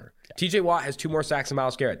disaster. Yeah. TJ Watt has 2 more sacks than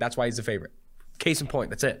Myles Garrett. That's why he's the favorite. Case in point.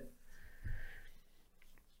 That's it.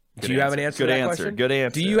 Do you have an answer to that question? Good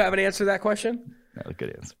answer. Do you have an answer to that question? No,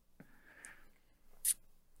 good answer.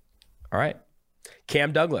 All right.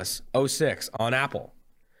 Cam Douglas, 06 on Apple.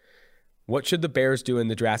 What should the Bears do in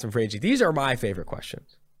the draft and free agency? These are my favorite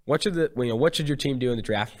questions. What should your team do in the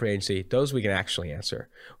draft and free agency? Those we can actually answer.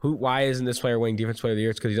 Why isn't this player winning Defensive Player of the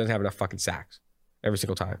Year? It's because he doesn't have enough fucking sacks every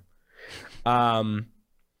single time.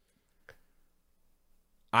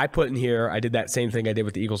 I put in here, I did that same thing I did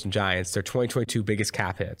with the Eagles and Giants. Their 2022 biggest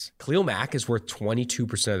cap hits. Khalil Mack is worth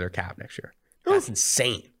 22% of their cap next year. That's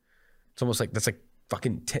insane. It's almost that's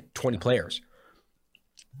fucking 20 players.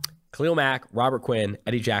 Khalil Mack, Robert Quinn,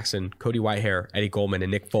 Eddie Jackson, Cody Whitehair, Eddie Goldman, and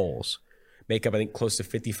Nick Foles make up, I think, close to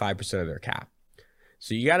 55% of their cap.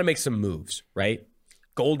 So you got to make some moves, right?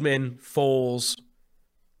 Goldman, Foles,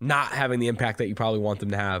 not having the impact that you probably want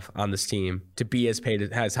them to have on this team to be as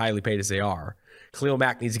highly paid as they are. Khalil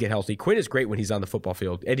Mack needs to get healthy. Quinn is great when he's on the football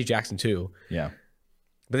field. Eddie Jackson too. Yeah.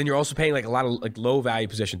 But then you're also paying a lot of low value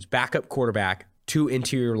positions. Backup quarterback, 2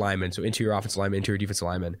 interior linemen, so interior offensive lineman, interior defensive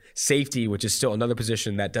lineman, safety, which is still another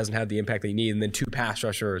position that doesn't have the impact that you need, and then 2 pass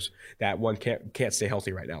rushers that one can't stay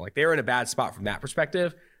healthy right now. They're in a bad spot from that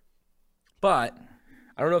perspective, but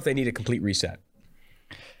I don't know if they need a complete reset.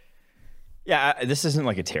 Yeah, this isn't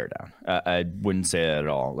a teardown. I wouldn't say that at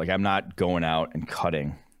all. I'm not going out and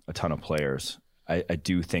cutting a ton of players. I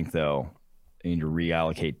do think, though, you need to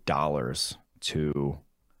reallocate dollars to,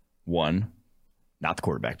 one, not the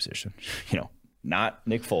quarterback position, not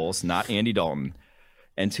Nick Foles, not Andy Dalton,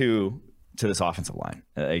 and 2, to this offensive line.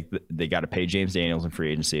 They got to pay James Daniels in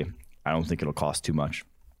free agency. I don't think it'll cost too much.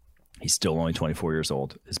 He's still only 24 years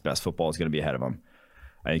old. His best football is going to be ahead of him.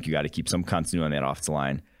 I think you got to keep some continuity on that offensive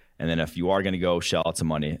line. And then if you are going to go shell out some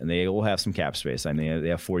money, and they will have some cap space. I mean, they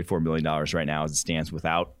have $44 million right now as it stands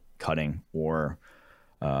without cutting or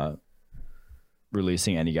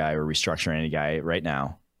releasing any guy or restructuring any guy right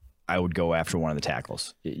now. I would go after one of the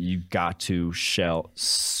tackles. You got to shell.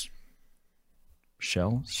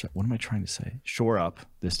 What am I trying to say? Shore up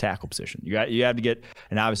this tackle position. You have to get,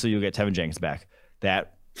 and obviously you'll get Tevin Jenkins back.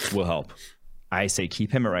 That will help. I say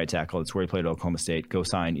keep him at right tackle. That's where he played at Oklahoma State. Go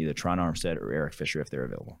sign either Tron Armstead or Eric Fisher if they're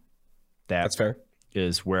available. That's fair.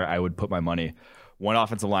 Is where I would put my money. One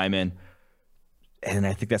offensive lineman, and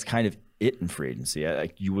I think that's kind of it in free agency.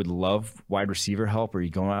 You would love wide receiver help. Are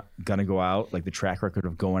you going to go out the track record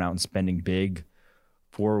of going out and spending big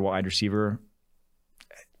for wide receiver?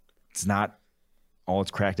 It's not all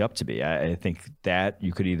it's cracked up to be. I think that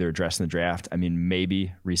you could either address in the draft. I mean,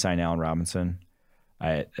 maybe re-sign Allen Robinson.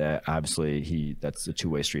 Obviously, that's a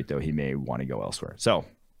 2-way street, though. He may want to go elsewhere. So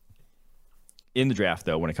in the draft,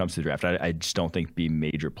 though, when it comes to the draft, I just don't think be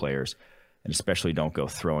major players, and especially don't go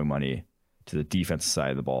throwing money to the defensive side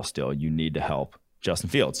of the ball still. You need to help Justin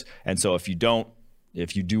Fields. And so if you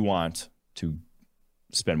do want to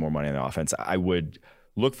spend more money on the offense, I would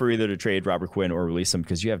look for either to trade Robert Quinn or release him,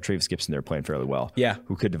 because you have Travis Gibson there playing fairly well. Yeah.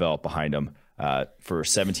 Who could develop behind him for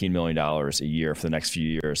 $17 million a year for the next few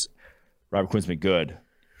years. Robert Quinn's been good.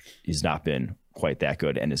 He's not been quite that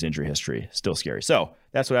good, and his injury history still scary. So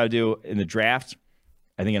that's what I would do in the draft.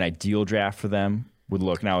 I think an ideal draft for them would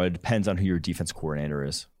look, now it depends on who your defense coordinator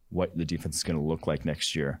is, what the defense is going to look like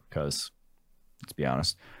next year, because let's be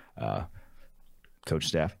honest, coach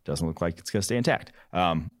staff doesn't look like it's going to stay intact.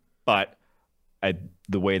 But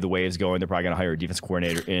the way the wave's going, they're probably going to hire a defense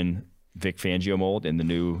coordinator in Vic Fangio mold, in the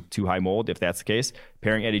new too high mold. If that's the case,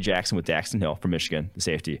 pairing Eddie Jackson with Daxton Hill from Michigan, the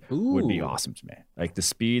safety, would be awesome to me. Like the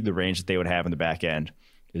speed, the range that they would have in the back end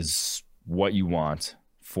is what you want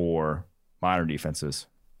for modern defenses,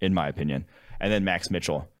 in my opinion. And then Max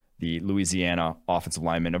Mitchell, the Louisiana offensive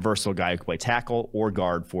lineman, a versatile guy who can play tackle or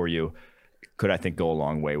guard for you, could, I think, go a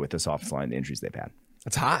long way with this offensive line, the injuries they've had.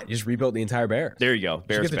 That's hot. You just rebuilt the entire Bears. There you go.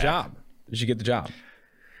 Bears you should get the job.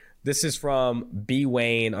 This is from B.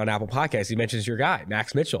 Wayne on Apple Podcasts. He mentions your guy,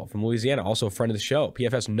 Max Mitchell from Louisiana, also a friend of the show.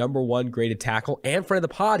 PFF's #1 graded tackle and friend of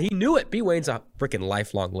the pod. He knew it. B. Wayne's a freaking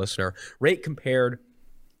lifelong listener. Rate compared.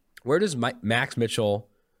 Where does Max Mitchell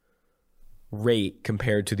rate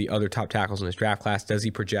compared to the other top tackles in his draft class? Does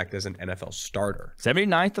he project as an NFL starter?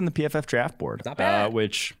 79th on the PFF draft board. Not bad.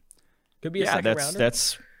 Which could be a second rounder.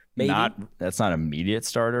 That's maybe that's not immediate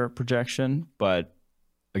starter projection, but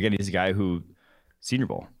again, he's a guy who Senior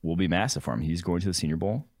Bowl will be massive for him. He's going to the Senior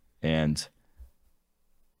Bowl, and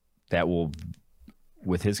that will,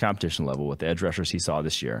 with his competition level, with the edge rushers he saw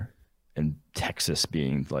this year, and Texas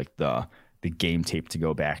being like the game tape to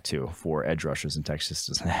go back to for edge rushers, and Texas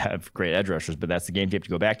doesn't have great edge rushers, but that's the game tape to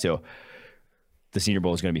go back to. The Senior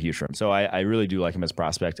Bowl is going to be huge for him. So I really do like him as a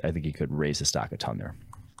prospect. I think he could raise his stock a ton there.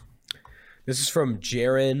 This is from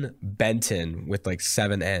Jaron Benton with like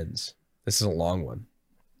 7 N's. This is a long one.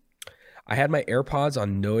 I had my AirPods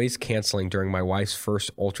on noise canceling during my wife's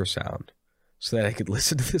first ultrasound so that I could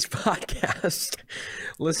listen to this podcast.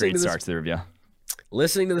 Great start to the review.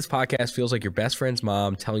 Listening to this podcast feels like your best friend's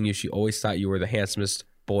mom telling you she always thought you were the handsomest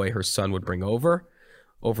boy her son would bring over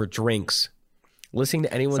drinks. Listening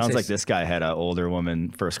to anyone Sounds like this guy had an older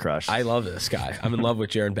woman first crush. I love this guy. I'm in love with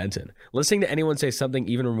Jaron Benton. Listening to anyone say something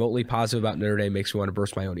even remotely positive about Notre Dame makes me want to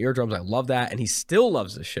burst my own eardrums. I love that. And he still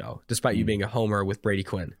loves the show, despite you being a homer with Brady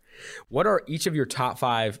Quinn. What are each of your top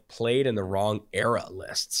 5 played in the wrong era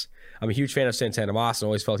lists? I'm a huge fan of Santana Moss and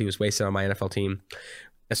always felt he was wasted on my NFL team,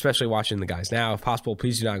 especially watching the guys now. If possible,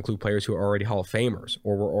 please do not include players who are already Hall of Famers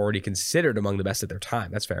or were already considered among the best at their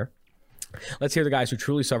time. That's fair. Let's hear the guys who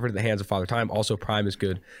truly suffered at the hands of Father Time. Also, Prime is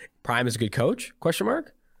good. Prime is a good coach? ?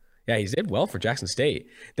 Yeah, he did well for Jackson State.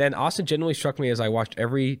 Then Austin genuinely struck me as I watched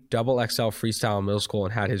every XXL freestyle in middle school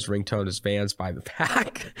and had his ringtone as Vans by the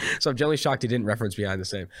Pack. So I'm genuinely shocked he didn't reference Behind the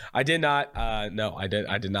Same. I did not. No, I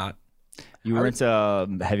did not. You were into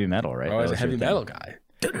heavy metal, right? I was a heavy metal guy.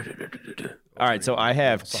 All right, so I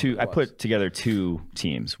have two. I put together 2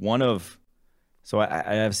 teams. So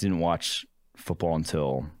I obviously didn't watch football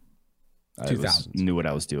until I knew what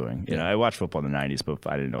I was doing. You know, I watched football in the 90s,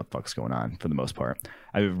 but I didn't know what the fuck's going on for the most part.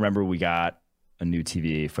 I remember we got a new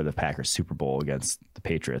TV for the Packers Super Bowl against the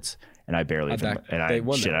Patriots, and I barely I don't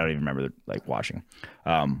even remember like watching.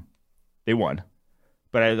 They won,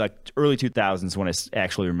 but I like early 2000s when I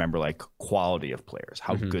actually remember like quality of players,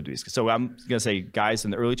 how good these. So I'm gonna say guys in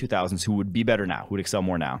the early 2000s who would be better now, who would excel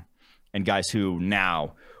more now, and guys who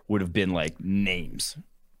now would have been like names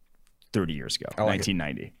 30 years ago,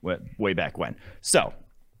 1990, way back when. So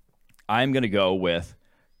I'm going to go with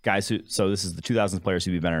guys who, so this is the 2000s players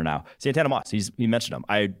who'd be better now. Santana Moss, he mentioned him.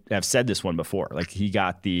 I have said this one before. Like he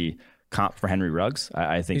got the comp for Henry Ruggs.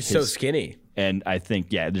 I think he's so skinny. And I think,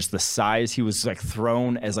 just the size. He was like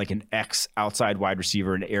thrown as like an outside wide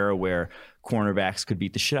receiver in an era where cornerbacks could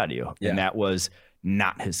beat the shit out of you. Yeah. And that was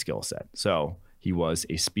not his skill set. So he was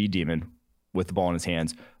a speed demon with the ball in his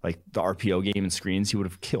hands. Like the RPO game and screens, he would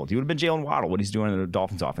have killed. He would have been Jalen Waddle, what he's doing in the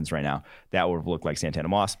Dolphins offense right now. That would have looked like Santana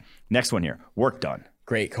Moss. Next one here, work done.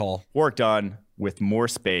 Great call. Work done with more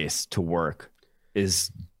space to work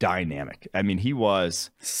is dynamic. I mean, he was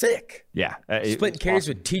sick. Yeah. Splitting carries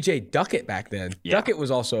with TJ Duckett back then. Yeah. Duckett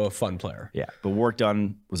was also a fun player. Yeah. But work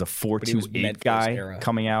done was a 4.28 guy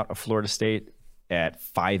coming out of Florida State at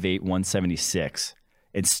 5'8", 176,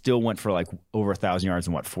 and still went for like over 1,000 yards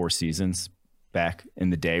in 4 seasons back in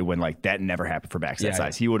the day when like that never happened for backs that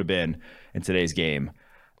size. He would have been in today's game.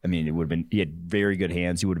 I mean, it would have been, he had very good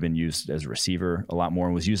hands. He would have been used as a receiver a lot more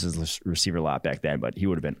and was used as a receiver a lot back then, but he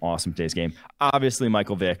would have been awesome in today's game. Obviously,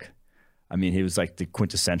 Michael Vick. I mean, he was like the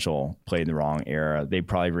quintessential play in the wrong era. They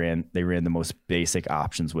ran the most basic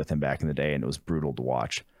options with him back in the day, and it was brutal to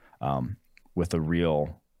watch. With the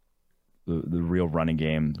real running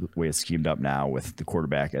game, the way it's schemed up now with the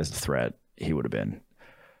quarterback as a threat, he would have been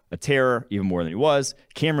a terror even more than he was.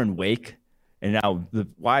 Cameron Wake, and now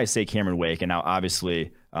why I say Cameron Wake, and now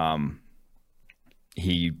obviously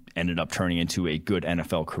he ended up turning into a good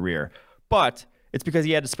NFL career. But It's because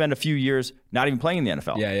he had to spend a few years not even playing in the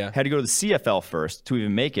NFL. Yeah. Had to go to the CFL first to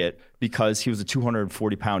even make it because he was a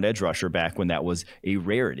 240-pound edge rusher back when that was a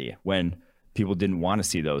rarity, when people didn't want to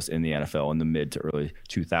see those in the NFL in the mid to early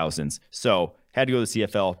 2000s. So had to go to the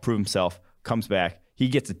CFL, prove himself, comes back. He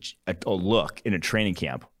gets a look in a training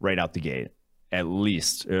camp right out the gate, at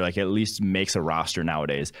least makes a roster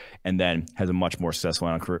nowadays, and then has a much more successful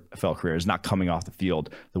NFL career. Is not coming off the field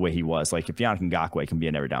the way he was. Like if Yannick Ngakoue can be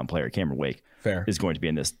an every down player, Cameron Wake is going to be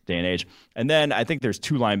in this day and age. And then I think there's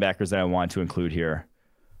two linebackers that I want to include here.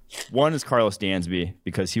 One is Carlos Dansby,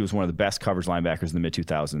 because he was one of the best coverage linebackers in the mid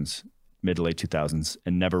to late 2000s,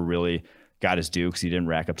 and never really got his due because he didn't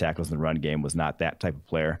rack up tackles in the run game, was not that type of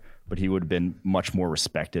player, but he would have been much more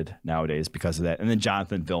respected nowadays because of that. And then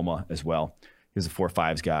Jonathan Vilma as well. He was a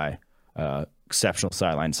 4.5s guy, exceptional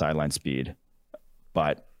sideline speed,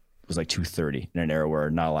 but was like 230 in an era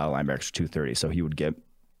where not a lot of linebackers were 230. So he would get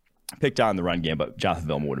picked on in the run game, but Jonathan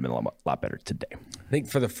Vilma would have been a lot better today. I think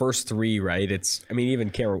for the first three, right? Even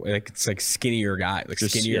Cameron, it's like skinnier guy, like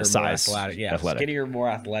just, skinnier, size, more athletic. Skinnier, more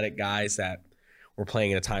athletic guys that were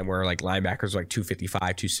playing at a time where like linebackers were like 255,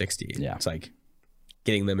 260. Yeah. It's like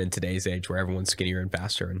getting them in today's age where everyone's skinnier and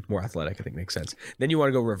faster and more athletic, I think makes sense. Then you want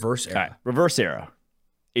to go reverse era. All right, reverse era.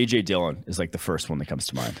 A.J. Dillon is like the first one that comes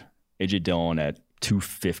to mind. A.J. Dillon at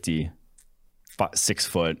 250, 6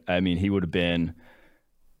 foot. I mean, he would have been...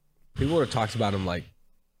 People would have talked about him like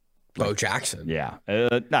Bo Jackson. Yeah,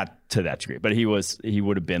 not to that degree, but he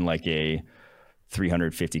would have been like a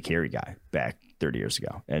 350 carry guy back 30 years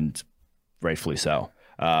ago, and rightfully so.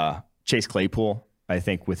 Chase Claypool, I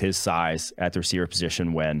think, with his size at the receiver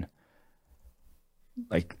position, when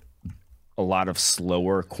like a lot of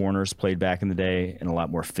slower corners played back in the day and a lot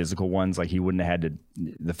more physical ones, like he wouldn't have had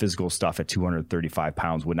the physical stuff at 235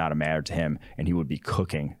 pounds would not have mattered to him, and he would be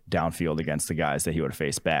cooking downfield against the guys that he would have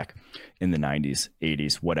faced back in the 90s,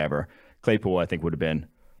 80s, whatever. Claypool, I think, would have been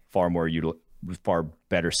far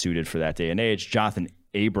better suited for that day and age. Jonathan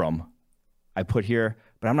Abram, I put here,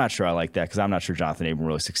 but I'm not sure I like that because I'm not sure Jonathan Abram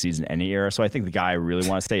really succeeds in any era. So I think the guy I really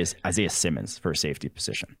want to say is Isaiah Simmons for a safety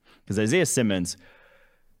position, because Isaiah Simmons,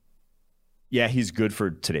 yeah, he's good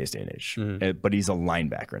for today's day and age, but he's a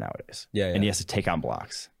linebacker nowadays. Yeah. And he has to take on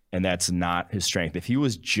blocks, and that's not his strength. If he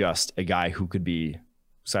was just a guy who could be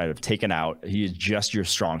sort of taken out, he is just your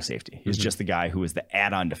strong safety. He's just the guy who is the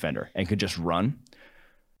add-on defender and could just run.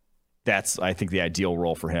 That's, I think, the ideal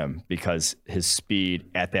role for him, because his speed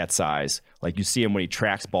at that size, like you see him when he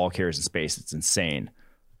tracks ball carriers in space, it's insane.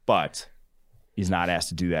 But he's not asked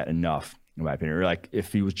to do that enough, in my opinion. Or like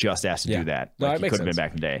if he was just asked to do that, like he could have been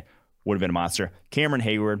back in the day, would have been a monster. Cameron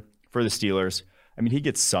Hayward for the Steelers. I mean, he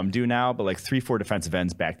gets some due now, but like 3-4 defensive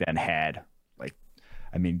ends back then had like,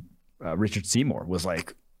 I mean, Richard Seymour was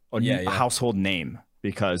like a household name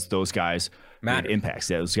because those guys made impacts.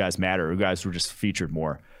 Yeah, those guys matter. Those guys were just featured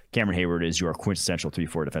more. Cameron Hayward is your quintessential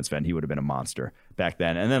 3-4 defensive end. He would have been a monster back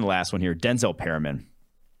then. And then the last one here, Denzel Perriman,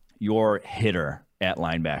 your hitter at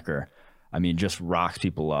linebacker. I mean, just rocks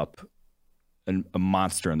people up. A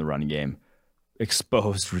monster in the running game.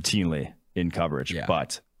 Exposed routinely in coverage,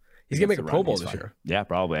 but he's going to make a Pro Bowl this year. Yeah,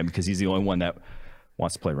 probably. I mean, because he's the only one that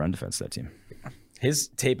wants to play run defense to that team. His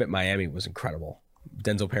tape at Miami was incredible.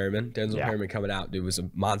 Denzel Perriman coming out, dude, was a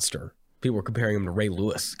monster. People were comparing him to Ray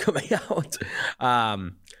Lewis coming out.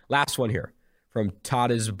 Last one here from Todd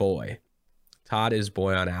is Boy. Todd is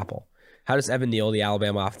Boy on Apple. How does Evan Neal, the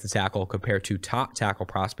Alabama offensive tackle, compare to top tackle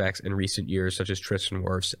prospects in recent years, such as Tristan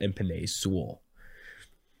Wirfs and Penei Sewell?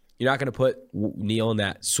 You're not going to put Neal in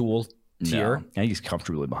that Sewell tier? No, I think he's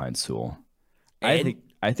comfortably behind Sewell. I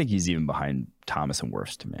think he's even behind Thomas and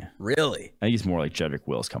Wirfs to me. Really? I think he's more like Jedrick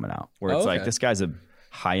Wills coming out, where it's like this guy's a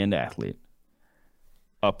high-end athlete.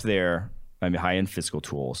 Up there, I mean, high-end physical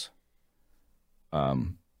tools.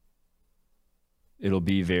 It'll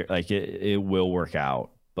be very, like, it will work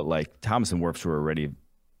out. But, like, Thomas and Wirfs were already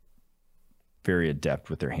very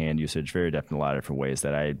adept with their hand usage, very adept in a lot of different ways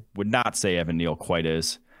that I would not say Evan Neal quite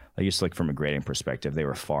is. Like, just like from a grading perspective, they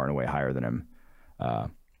were far and away higher than him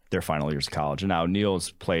their final years of college. And now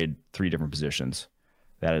Neal's played 3 different positions.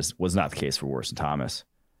 That was not the case for Wirfs and Thomas.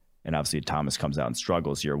 And obviously Thomas comes out and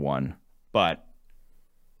struggles year one. But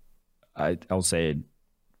I'll say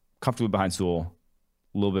comfortably behind Sewell,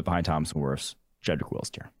 a little bit behind Thomas and Wirfs, Jedrick Wills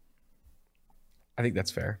tier. I think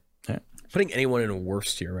that's fair. Yeah. Putting anyone in a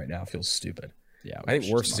Wirfs tier right now feels stupid. Yeah, I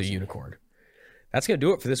think Wirfs is a unicorn. That's going to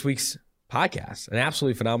do it for this week's podcast. An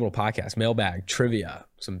absolutely phenomenal podcast. Mailbag, trivia,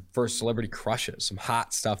 some first celebrity crushes, some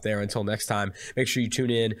hot stuff there. Until next time, make sure you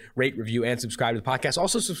tune in, rate, review, and subscribe to the podcast.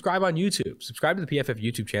 Also, subscribe on YouTube. Subscribe to the PFF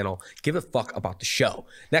YouTube channel. Give a fuck about the show.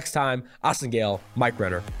 Next time, Austin Gale, Mike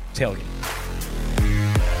Renner, Tailgate.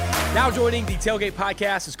 Now joining the Tailgate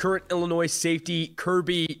Podcast is current Illinois safety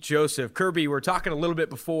Kerby Joseph. Kerby, we're talking a little bit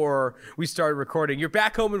before we started recording. You're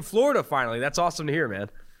back home in Florida finally. That's awesome to hear, man.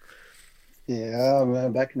 Yeah,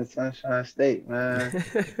 man, back in the Sunshine State, man.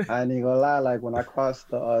 I ain't even gonna lie, like when I crossed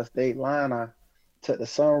the state line, I took the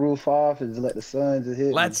sunroof off and just let the sun just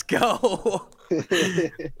hit Let's go.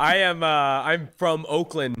 I'm from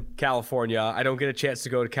Oakland, California. I don't get a chance to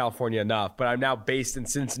go to California enough, but I'm now based in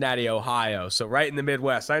Cincinnati, Ohio. So right in the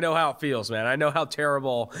Midwest. I know how it feels, man. I know how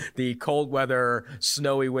terrible the cold weather,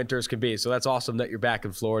 snowy winters can be. So that's awesome that you're back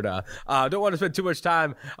in Florida. Don't want to spend too much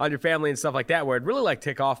time on your family and stuff like that. Where I'd really like to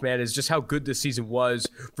take off, man, is just how good this season was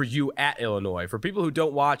for you at Illinois. For people who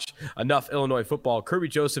don't watch enough Illinois football, Kerby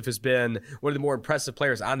Joseph has been one of the more impressive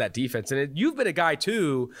players on that defense. And you've been a guy,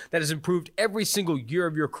 too, that has improved every single year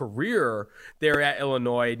of your career there at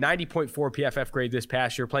Illinois. 90.4 PFF grade this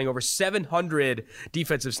past year, playing over 700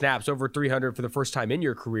 defensive snaps, over 300 for the first time in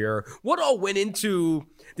your career. What all went into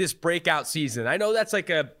this breakout season? I know that's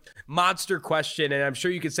like a monster question, and I'm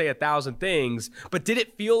sure you could say 1,000 things, but did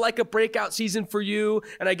it feel like a breakout season for you?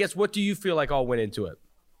 And I guess, what do you feel like all went into it?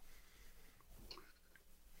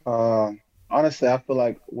 Honestly, I feel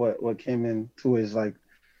like what came into it is like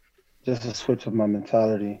just a switch of my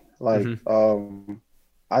mentality. Like,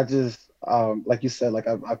 I just, like you said, like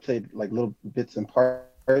I played like little bits and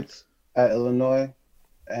parts at Illinois,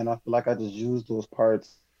 and I feel like I just used those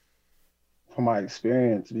parts for my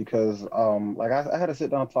experience because, like I had to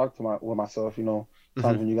sit down and talk to with myself, you know,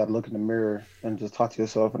 times when you got to look in the mirror and just talk to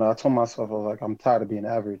yourself. And I told myself, I was like, I'm tired of being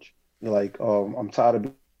average. Like, I'm tired of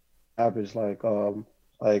being average.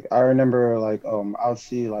 Like I remember, like I'll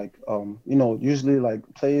see like you know, usually like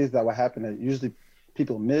plays that would happen that usually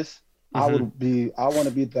people miss. I want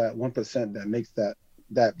to be that 1% that makes that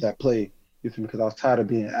play. You feel me? Because I was tired of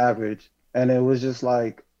being average, and it was just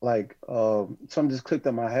like something just clicked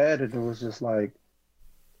in my head, and it was just like,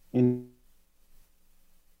 you know,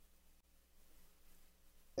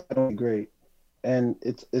 I don't be great, and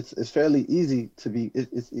it's fairly easy to be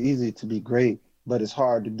it's easy to be great, but it's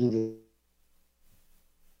hard to do the.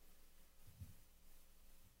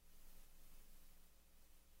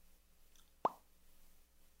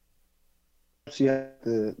 She had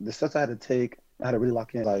the steps I had to take. I had to really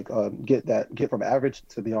lock in, like get from average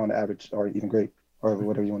to beyond average or even great, or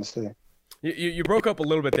whatever you want to say. You broke up a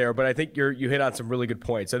little bit there, but I think you hit on some really good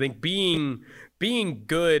points. I think being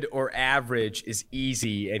good or average is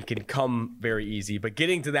easy and can come very easy, but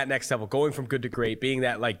getting to that next level, going from good to great, being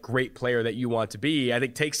that like great player that you want to be, I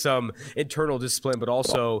think takes some internal discipline, but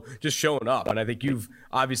also just showing up. And I think you've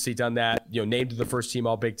obviously done that. You know, named to the first team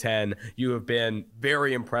All Big Ten. You have been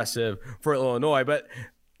very impressive for Illinois. But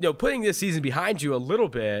you know, putting this season behind you a little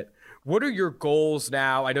bit, what are your goals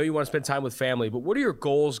now? I know you want to spend time with family, but what are your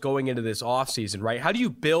goals going into this offseason, right? How do you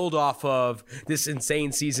build off of this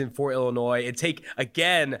insane season for Illinois and take,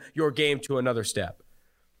 again, your game to another step?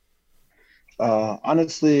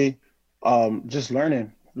 Honestly, just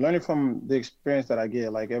learning from the experience that I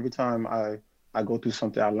get. Like every time I go through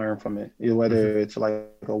something, I learn from it, whether it's like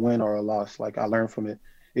a win or a loss. Like I learn from it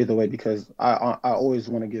either way because I always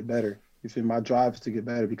want to get better. You feel my drive is to get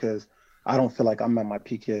better because I don't feel like I'm at my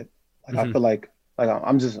peak yet. Like I feel like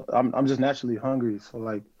I'm just naturally hungry. So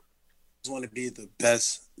like, I just want to be the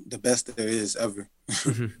best there is ever,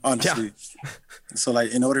 honestly. Yeah. So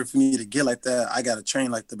like, in order for me to get like that, I gotta train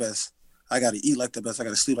like the best. I gotta eat like the best. I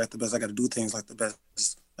gotta sleep like the best. I gotta do things like the best.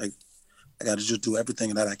 Like I gotta just do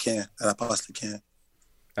everything that I possibly can.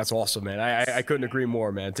 That's awesome, man. I couldn't agree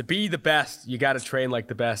more, man. To be the best, you got to train like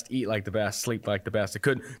the best, eat like the best, sleep like the best. It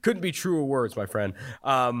couldn't be truer words, my friend.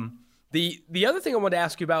 The other thing I wanted to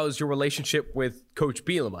ask you about is your relationship with Coach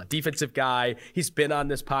Bielema, defensive guy. He's been on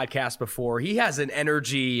this podcast before. He has an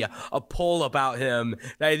energy, a pull about him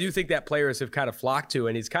that I do think that players have kind of flocked to,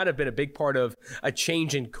 and he's kind of been a big part of a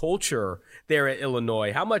change in culture there at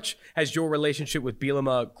Illinois. How much has your relationship with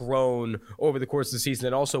Bielema grown over the course of the season,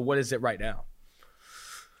 and also what is it right now?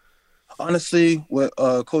 Honestly, with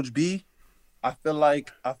Coach B, I feel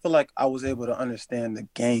like I was able to understand the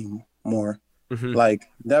game more. Like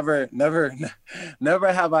never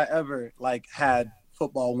have I ever like had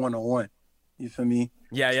football 101. You feel me?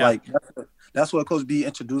 Yeah. Like that's what Coach B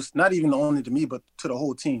introduced, not even only to me, but to the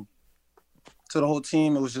whole team.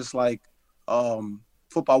 It was just like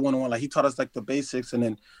football 101. Like he taught us like the basics, and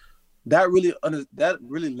then that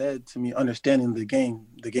really led to me understanding the game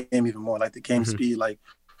even more, like the game speed, like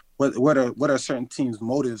what are certain teams'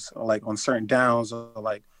 motives, or like on certain downs, or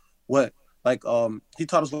like what. Like he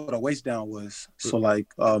taught us what a waist down was. So like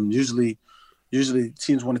usually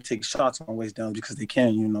teams want to take shots on waist down because they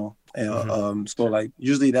can, And so like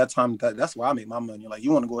usually that time that's where I make my money. Like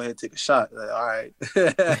you want to go ahead and take a shot. Like, all right,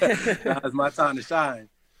 now it's my time to shine.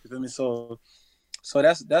 You feel me? So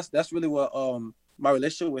that's really what my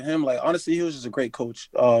relationship with him. Like honestly, he was just a great coach.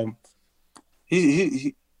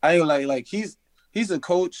 He I ain't like he's a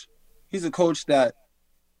coach. He's a coach that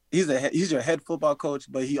he's your head football coach,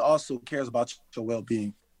 but he also cares about your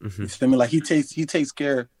well-being. You feel me? Like he takes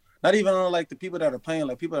care. Not even on like the people that are playing,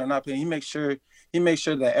 like people that are not playing. He makes sure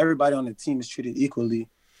that everybody on the team is treated equally.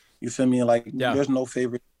 You feel me? Like there's no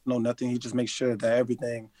favorite, no nothing. He just makes sure that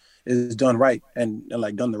everything is done right and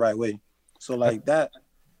like done the right way. So like that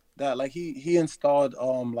like he installed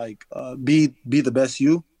be the best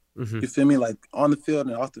you. You feel me? Like on the field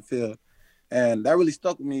and off the field, and that really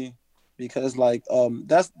stuck with me because like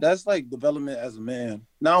that's like development as a man,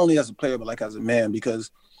 not only as a player but like as a man,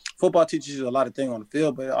 because football teaches you a lot of things on the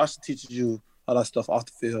field, but it also teaches you a lot of stuff off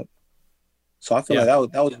the field. So I feel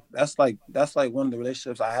like that's like one of the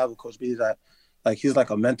relationships I have with Coach B, is that like he's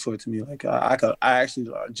like a mentor to me. Like I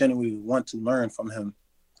actually genuinely want to learn from him.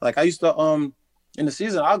 Like I used to in the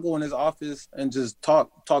season I'll go in his office and just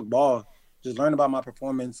talk ball, just learn about my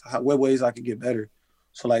performance, what ways I could get better.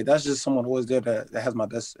 So like that's just someone who was there that has my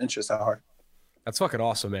best interests at heart. That's fucking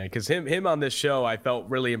awesome, man. Because him on this show, I felt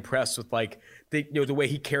really impressed with like the way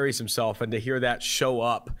he carries himself, and to hear that show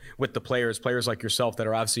up with the players like yourself that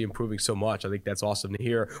are obviously improving so much. I think that's awesome to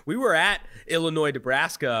hear. We were at Illinois,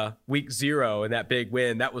 Nebraska week 0 and that big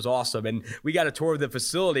win. That was awesome. And we got a tour of the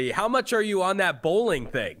facility. How much are you on that bowling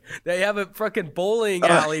thing? They have a freaking bowling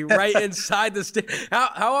alley right inside the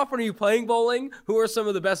How often are you playing bowling? Who are some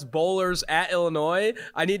of the best bowlers at Illinois?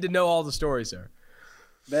 I need to know all the stories there.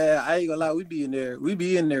 Man, I ain't gonna lie, we be in there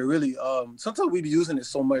really. Sometimes we be using it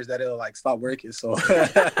so much that it'll like stop working. So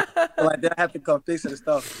like they have to come fix it and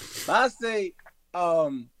stuff. But I say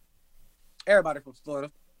everybody from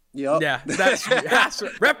Florida. Yep. Yeah, that's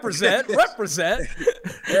represent.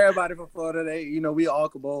 Everybody from Florida, they we all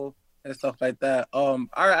could bowl and stuff like that. I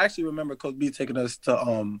actually remember Coach B taking us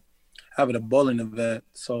to having a bowling event,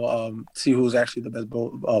 so see who's actually the best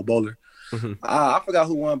bowler. I forgot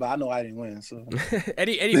who won, but I know I didn't win. So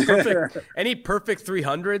any perfect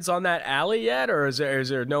 300s on that alley yet, or is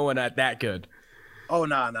there no one at that good? Oh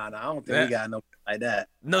no, I don't think we got no like that.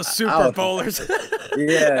 No super bowlers.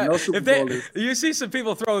 Yeah, no super bowlers. You see some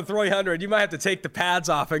people throwing 300, you might have to take the pads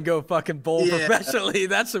off and go fucking bowl professionally.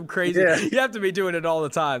 That's some crazy. Yeah. You have to be doing it all the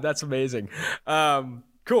time. That's amazing.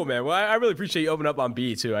 Cool, man. Well, I really appreciate you opening up on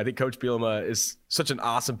B, too. I think Coach Bielema is such an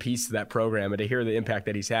awesome piece to that program, and to hear the impact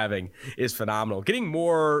that he's having is phenomenal. Getting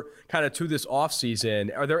more kind of to this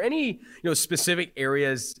offseason, are there any specific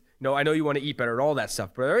areas, I know you want to eat better and all that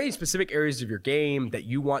stuff, but are there any specific areas of your game that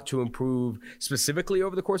you want to improve specifically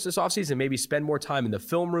over the course of this offseason? Maybe spend more time in the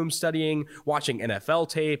film room studying, watching NFL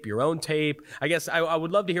tape, your own tape? I guess I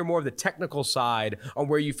would love to hear more of the technical side on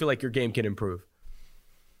where you feel like your game can improve.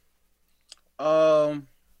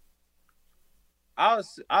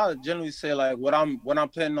 I'll generally say like what I'm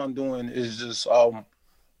planning on doing is just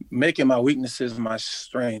making my weaknesses my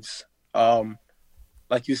strengths.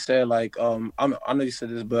 Like you said, like I know you said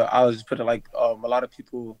this, but I was just put it like a lot of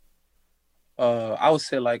people. I would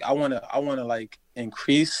say like I wanna like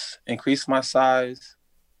increase my size,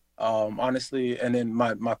 honestly, and then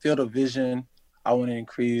my field of vision I want to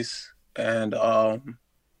increase, and I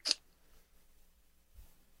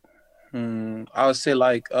would say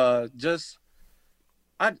like just.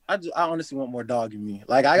 I honestly want more dog in me.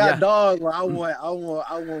 Like I got dog, but I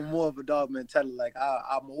want more of a dog mentality. Like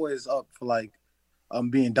I'm always up for like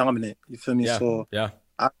being dominant. You feel me? Yeah. So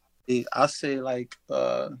I say like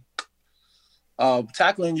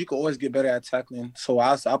tackling. You can always get better at tackling. So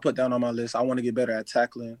I put down on my list. I want to get better at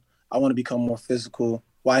tackling. I want to become more physical.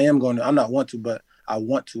 Well, I'm not want to, but I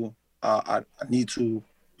want to. I need to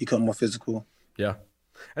become more physical. Yeah.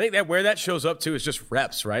 I think that where that shows up too is just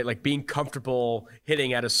reps, right? Like being comfortable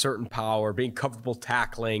hitting at a certain power, being comfortable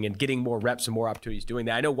tackling, and getting more reps and more opportunities doing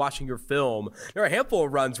that. I know watching your film, there are a handful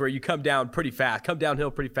of runs where you come downhill pretty fast,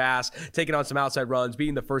 taking on some outside runs,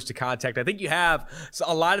 being the first to contact. I think you have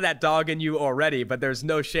a lot of that dog in you already, but there's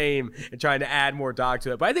no shame in trying to add more dog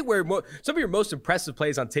to it. But I think where some of your most impressive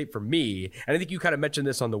plays on tape for me, and I think you kind of mentioned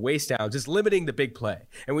this on the waist downs, is limiting the big play.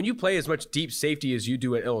 And when you play as much deep safety as you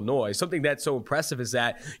do at Illinois, something that's so impressive is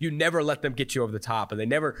that you never let them get you over the top, and they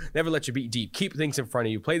never let you beat deep. Keep things in front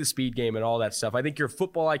of you, play the speed game and all that stuff. I think your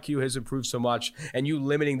football IQ has improved so much, and you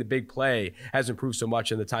limiting the big play has improved so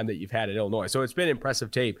much in the time that you've had at Illinois. So it's been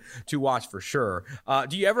impressive tape to watch for sure.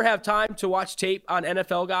 Do you ever have time to watch tape on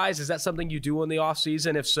NFL guys? Is that something you do in the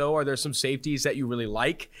offseason? If so, are there some safeties that you really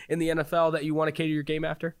like in the NFL that you want to cater your game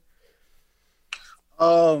after?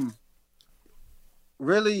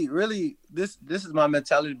 really, this is my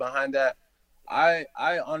mentality behind that. I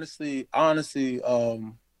honestly,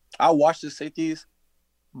 I watch the safeties,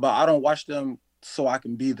 but I don't watch them so I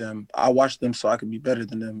can be them. I watch them so I can be better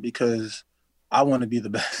than them because I want to be the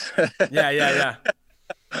best. Yeah.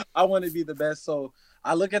 I want to be the best. So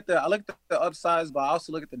I look at the upsides, but I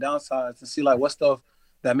also look at the downsides and see like what stuff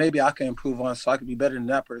that maybe I can improve on so I can be better than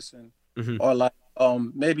that person. Mm-hmm. Or like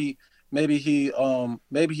maybe he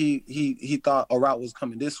thought a route was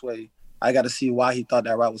coming this way. I got to see why he thought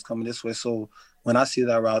that route was coming this way. So when I see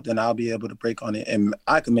that route, then I'll be able to break on it and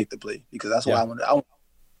I can make the play because that's what I want.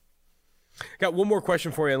 Got one more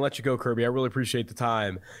question for you and let you go, Kirby. I really appreciate the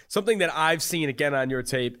time. Something that I've seen again on your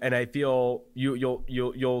tape, and I feel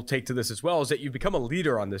you'll take to this as well, is that you've become a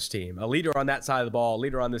leader on this team, a leader on that side of the ball, a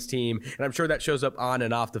leader on this team, and I'm sure that shows up on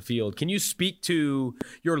and off the field. Can you speak to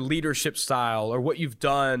your leadership style or what you've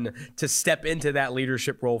done to step into that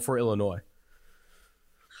leadership role for Illinois?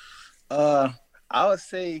 I would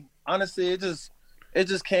say honestly, it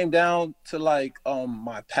just came down to like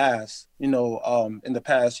my past. In the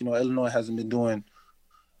past, Illinois hasn't been doing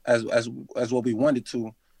as what we wanted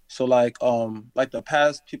to. So like the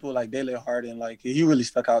past people like Dele Hardin, like he really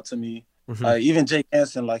stuck out to me. Mm-hmm. Even Jake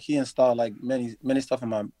Hansen, like he installed like many stuff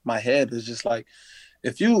in my head. It's just like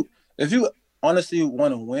if you honestly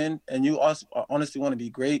want to win and you also honestly want to be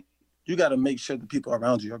great, you got to make sure the people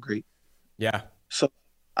around you are great. Yeah. So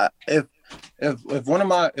if one of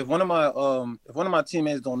my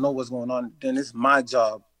teammates don't know what's going on, then it's my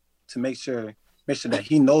job to make sure that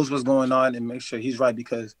he knows what's going on and make sure he's right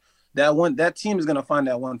because that team is gonna find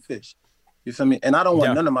that one fish. You feel me? And I don't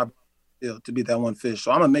want none of my to be that one fish.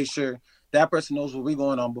 So I'm gonna make sure that person knows what we're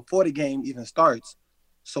going on before the game even starts,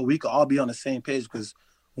 so we can all be on the same page. Because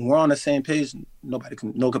when we're on the same page, nobody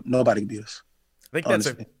can beat us. I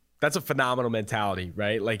think that's a phenomenal mentality,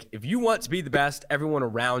 right? Like if you want to be the best, everyone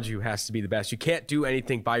around you has to be the best. You can't do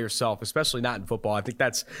anything by yourself, especially not in football. I think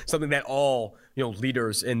that's something that all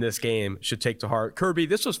leaders in this game should take to heart. Kirby,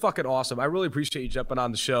 this was fucking awesome. I really appreciate you jumping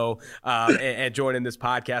on the show and joining this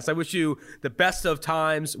podcast. I wish you the best of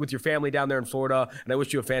times with your family down there in Florida, and I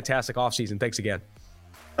wish you a fantastic offseason. Thanks again.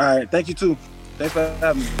 All right, thank you too. Thanks for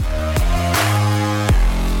having me.